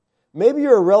maybe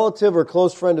you're a relative or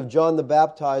close friend of John the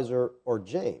Baptizer or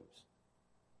James.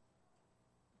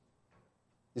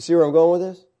 You see where I'm going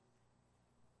with this?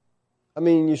 I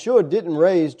mean, Yeshua didn't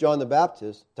raise John the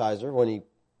Baptizer when he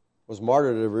was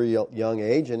martyred at a very young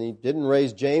age, and he didn't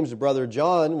raise James, the brother of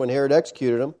John, when Herod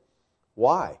executed him.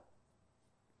 Why?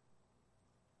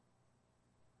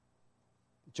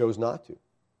 He chose not to.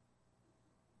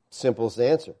 Simplest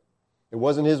answer. It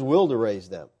wasn't his will to raise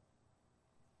them.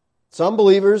 Some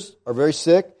believers are very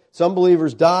sick. Some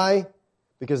believers die.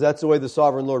 because that's the way the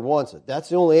sovereign Lord wants it. That's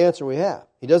the only answer we have.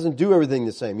 He doesn't do everything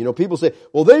the same. People say,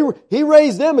 well, He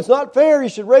raised them. It's not fair. He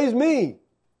should raise me.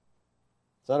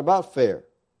 It's not about fair.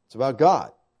 It's about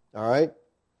God. All right?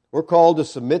 We're called to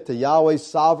submit to Yahweh's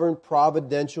sovereign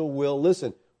providential will.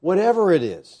 Listen, whatever it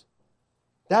is,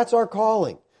 that's our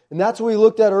calling. And that's what we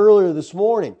looked at earlier this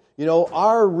morning.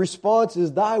 Our response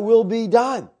is, thy will be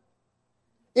done.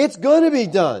 It's going to be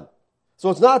done. So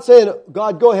it's not saying,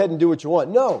 God, go ahead and do what you want.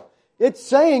 No. It's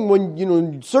saying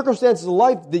when, circumstances of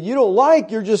life that you don't like,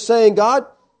 you're just saying, God,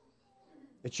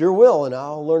 it's your will, and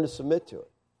I'll learn to submit to it.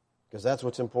 Because that's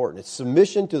what's important. It's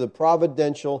submission to the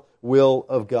providential will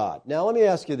of God. Now, let me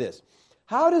ask you this.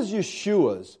 How does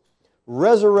Yeshua's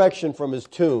resurrection from his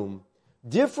tomb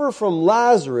differ from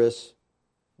Lazarus'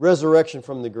 resurrection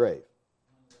from the grave?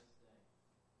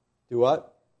 Do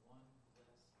what?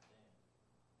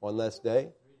 One less day?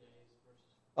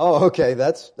 Oh, okay,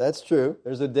 that's true.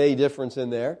 There's a day difference in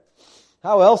there.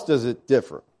 How else does it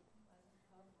differ?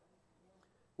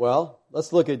 Well,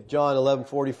 let's look at John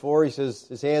 11:44. He says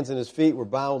his hands and his feet were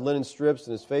bound with linen strips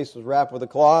and his face was wrapped with a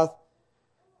cloth.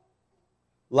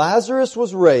 Lazarus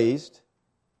was raised.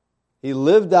 He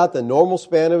lived out the normal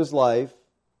span of his life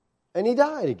and he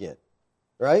died again,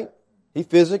 right? He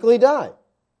physically died.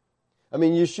 I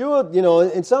mean,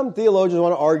 Yeshua, and some theologians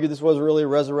want to argue this wasn't really a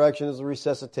resurrection, it was a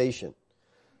resuscitation.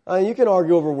 You can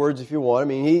argue over words if you want. I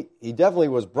mean, he definitely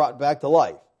was brought back to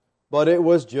life. But it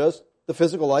was just the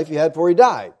physical life he had before he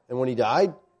died. And when he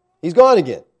died, he's gone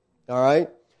again. All right?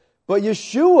 But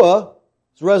Yeshua's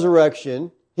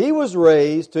resurrection, he was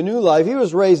raised to new life. He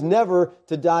was raised never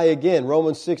to die again.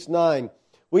 Romans 6:9.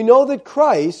 We know that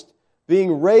Christ,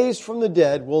 being raised from the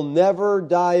dead, will never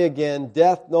die again.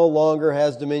 Death no longer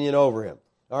has dominion over him.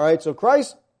 All right? So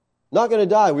Christ, not going to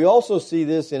die. We also see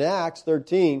this in Acts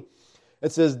 13.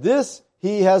 It says, this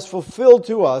he has fulfilled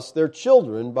to us, their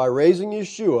children, by raising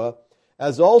Yeshua,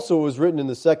 as also was written in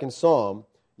the second Psalm,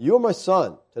 you are my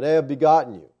son, today I have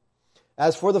begotten you.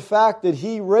 As for the fact that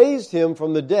he raised him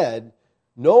from the dead,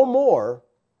 no more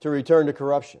to return to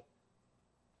corruption.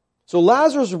 So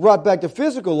Lazarus was brought back to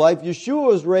physical life. Yeshua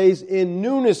was raised in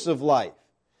newness of life.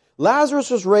 Lazarus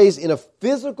was raised in a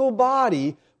physical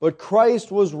body, but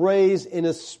Christ was raised in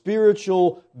a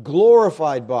spiritual,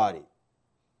 glorified body.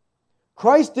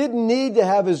 Christ didn't need to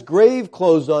have his grave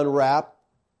clothes unwrapped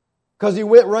because he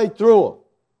went right through them.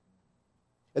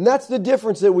 And that's the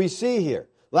difference that we see here.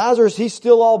 Lazarus, he's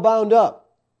still all bound up.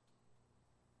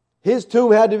 His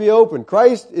tomb had to be opened.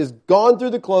 Christ is gone through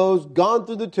the clothes, gone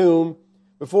through the tomb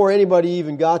before anybody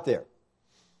even got there.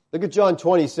 Look at John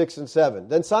 20:6-7.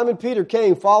 Then Simon Peter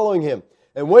came following him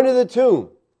and went to the tomb.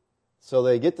 So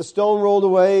they get the stone rolled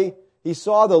away. He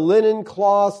saw the linen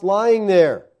cloths lying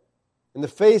there, and the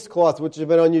face cloth which had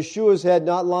been on Yeshua's head,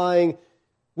 not lying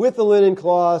with the linen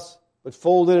cloths, but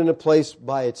folded in a place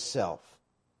by itself.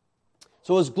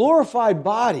 So his glorified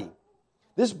body,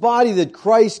 this body that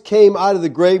Christ came out of the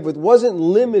grave with, wasn't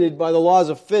limited by the laws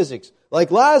of physics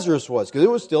like Lazarus was, because it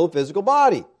was still a physical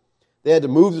body. They had to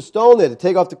move the stone, they had to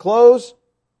take off the clothes.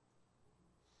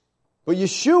 But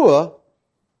Yeshua,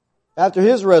 after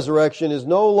his resurrection, is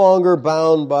no longer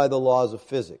bound by the laws of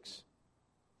physics.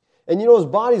 And his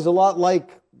body's a lot like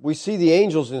we see the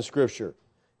angels in Scripture.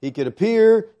 He could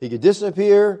appear, he could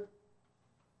disappear.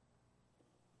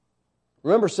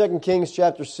 Remember 2 Kings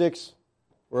chapter 6,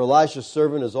 where Elisha's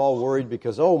servant is all worried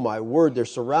because, oh my word, they're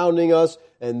surrounding us,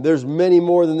 and there's many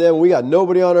more than them. We got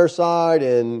nobody on our side,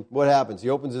 and what happens? He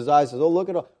opens his eyes and says, oh, look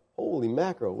at all, holy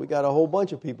mackerel, we got a whole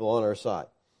bunch of people on our side.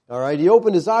 All right, he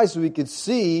opened his eyes so he could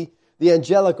see the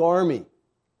angelic army.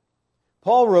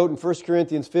 Paul wrote in 1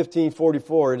 Corinthians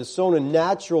 15:44, it has sown a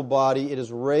natural body, it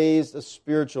has raised a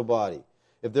spiritual body.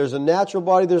 If there's a natural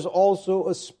body, there's also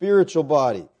a spiritual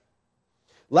body.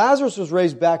 Lazarus was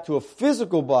raised back to a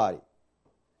physical body.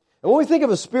 And when we think of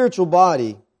a spiritual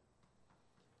body,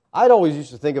 I'd always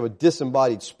used to think of a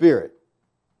disembodied spirit.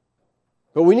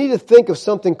 But we need to think of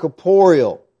something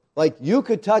corporeal, like you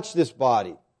could touch this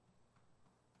body.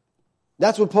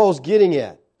 That's what Paul's getting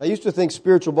at. I used to think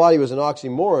spiritual body was an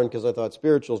oxymoron because I thought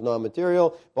spiritual is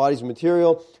non-material, body's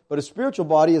material. But a spiritual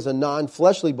body is a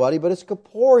non-fleshly body, but it's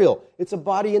corporeal. It's a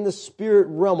body in the spirit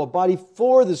realm, a body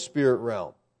for the spirit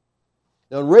realm.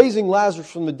 Now, in raising Lazarus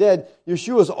from the dead,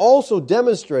 Yeshua is also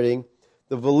demonstrating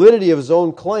the validity of his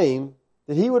own claim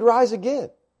that he would rise again.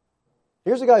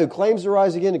 Here's a guy who claims to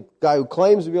rise again, a guy who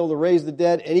claims to be able to raise the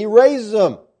dead, and he raises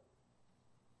them.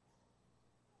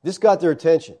 This got their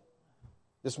attention.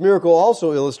 This miracle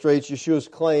also illustrates Yeshua's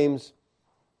claims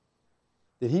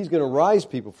that he's going to rise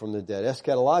people from the dead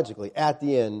eschatologically at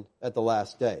the end, at the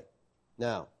last day.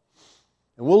 Now,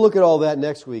 And we'll look at all that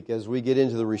next week as we get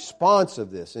into the response of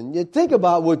this. And you think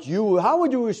about how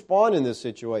would you respond in this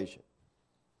situation?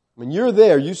 I mean, you're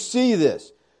there, you see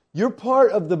this. You're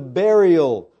part of the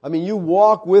burial. I mean, you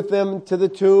walk with them to the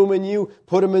tomb and you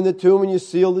put them in the tomb and you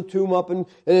seal the tomb up. And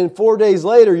then 4 days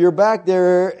later, you're back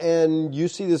there and you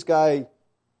see this guy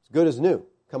as good as new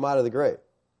come out of the grave.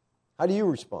 How do you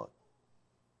respond?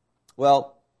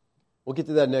 Well, we'll get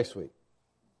to that next week.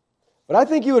 But I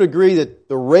think you would agree that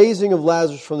the raising of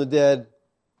Lazarus from the dead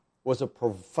was a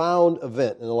profound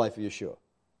event in the life of Yeshua.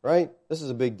 Right? This is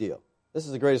a big deal. This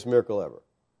is the greatest miracle ever.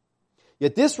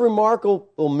 Yet this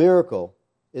remarkable miracle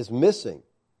is missing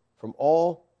from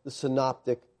all the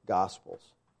synoptic Gospels.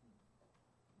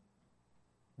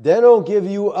 They don't give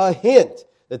you a hint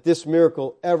that this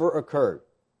miracle ever occurred.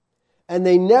 And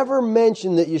they never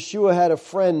mention that Yeshua had a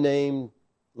friend named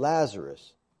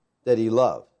Lazarus that he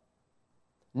loved.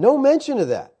 No mention of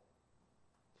that.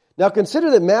 Now consider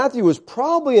that Matthew was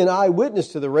probably an eyewitness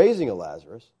to the raising of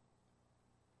Lazarus.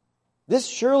 This is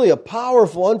surely a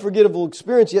powerful, unforgettable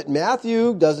experience, yet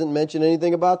Matthew doesn't mention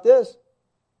anything about this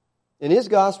in his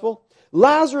gospel.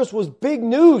 Lazarus was big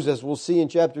news, as we'll see in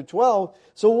chapter 12.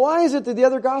 So why is it that the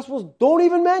other gospels don't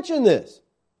even mention this?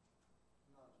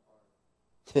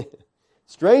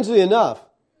 Strangely enough,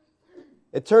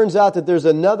 it turns out that there's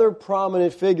another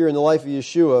prominent figure in the life of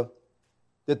Yeshua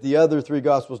that the other three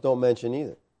gospels don't mention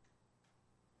either.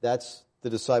 That's the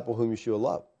disciple whom Yeshua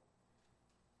loved.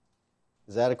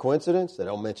 Is that a coincidence? They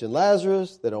don't mention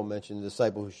Lazarus. They don't mention the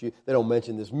disciple who they don't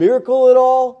mention this miracle at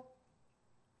all.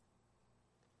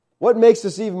 What makes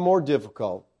this even more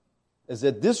difficult is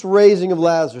that this raising of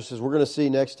Lazarus, as we're going to see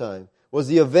next time, was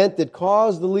the event that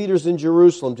caused the leaders in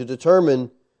Jerusalem to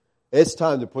determine it's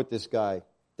time to put this guy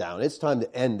down. It's time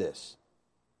to end this.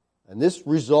 And this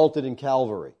resulted in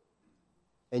Calvary.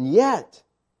 And yet,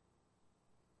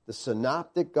 the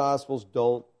synoptic Gospels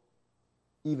don't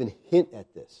even hint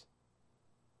at this.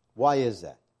 Why is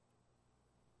that?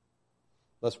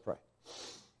 Let's pray.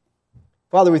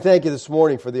 Father, we thank you this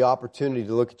morning for the opportunity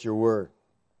to look at your word.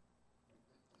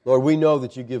 Lord, we know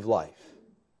that you give life.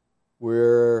 We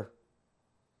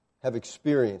have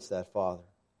experienced that, Father.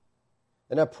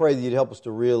 And I pray that you'd help us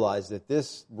to realize that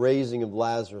this raising of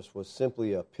Lazarus was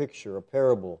simply a picture, a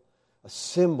parable, a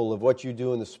symbol of what you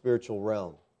do in the spiritual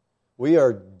realm. We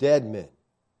are dead men,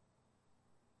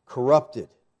 corrupted,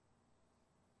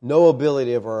 no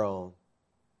ability of our own.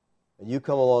 And you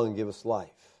come along and give us life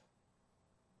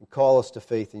and call us to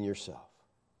faith in yourself.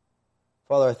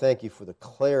 Father, I thank you for the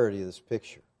clarity of this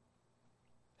picture.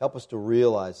 Help us to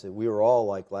realize that we were all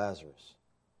like Lazarus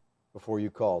before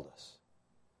you called us.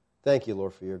 Thank you,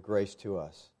 Lord, for your grace to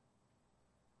us.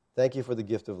 Thank you for the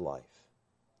gift of life.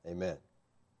 Amen.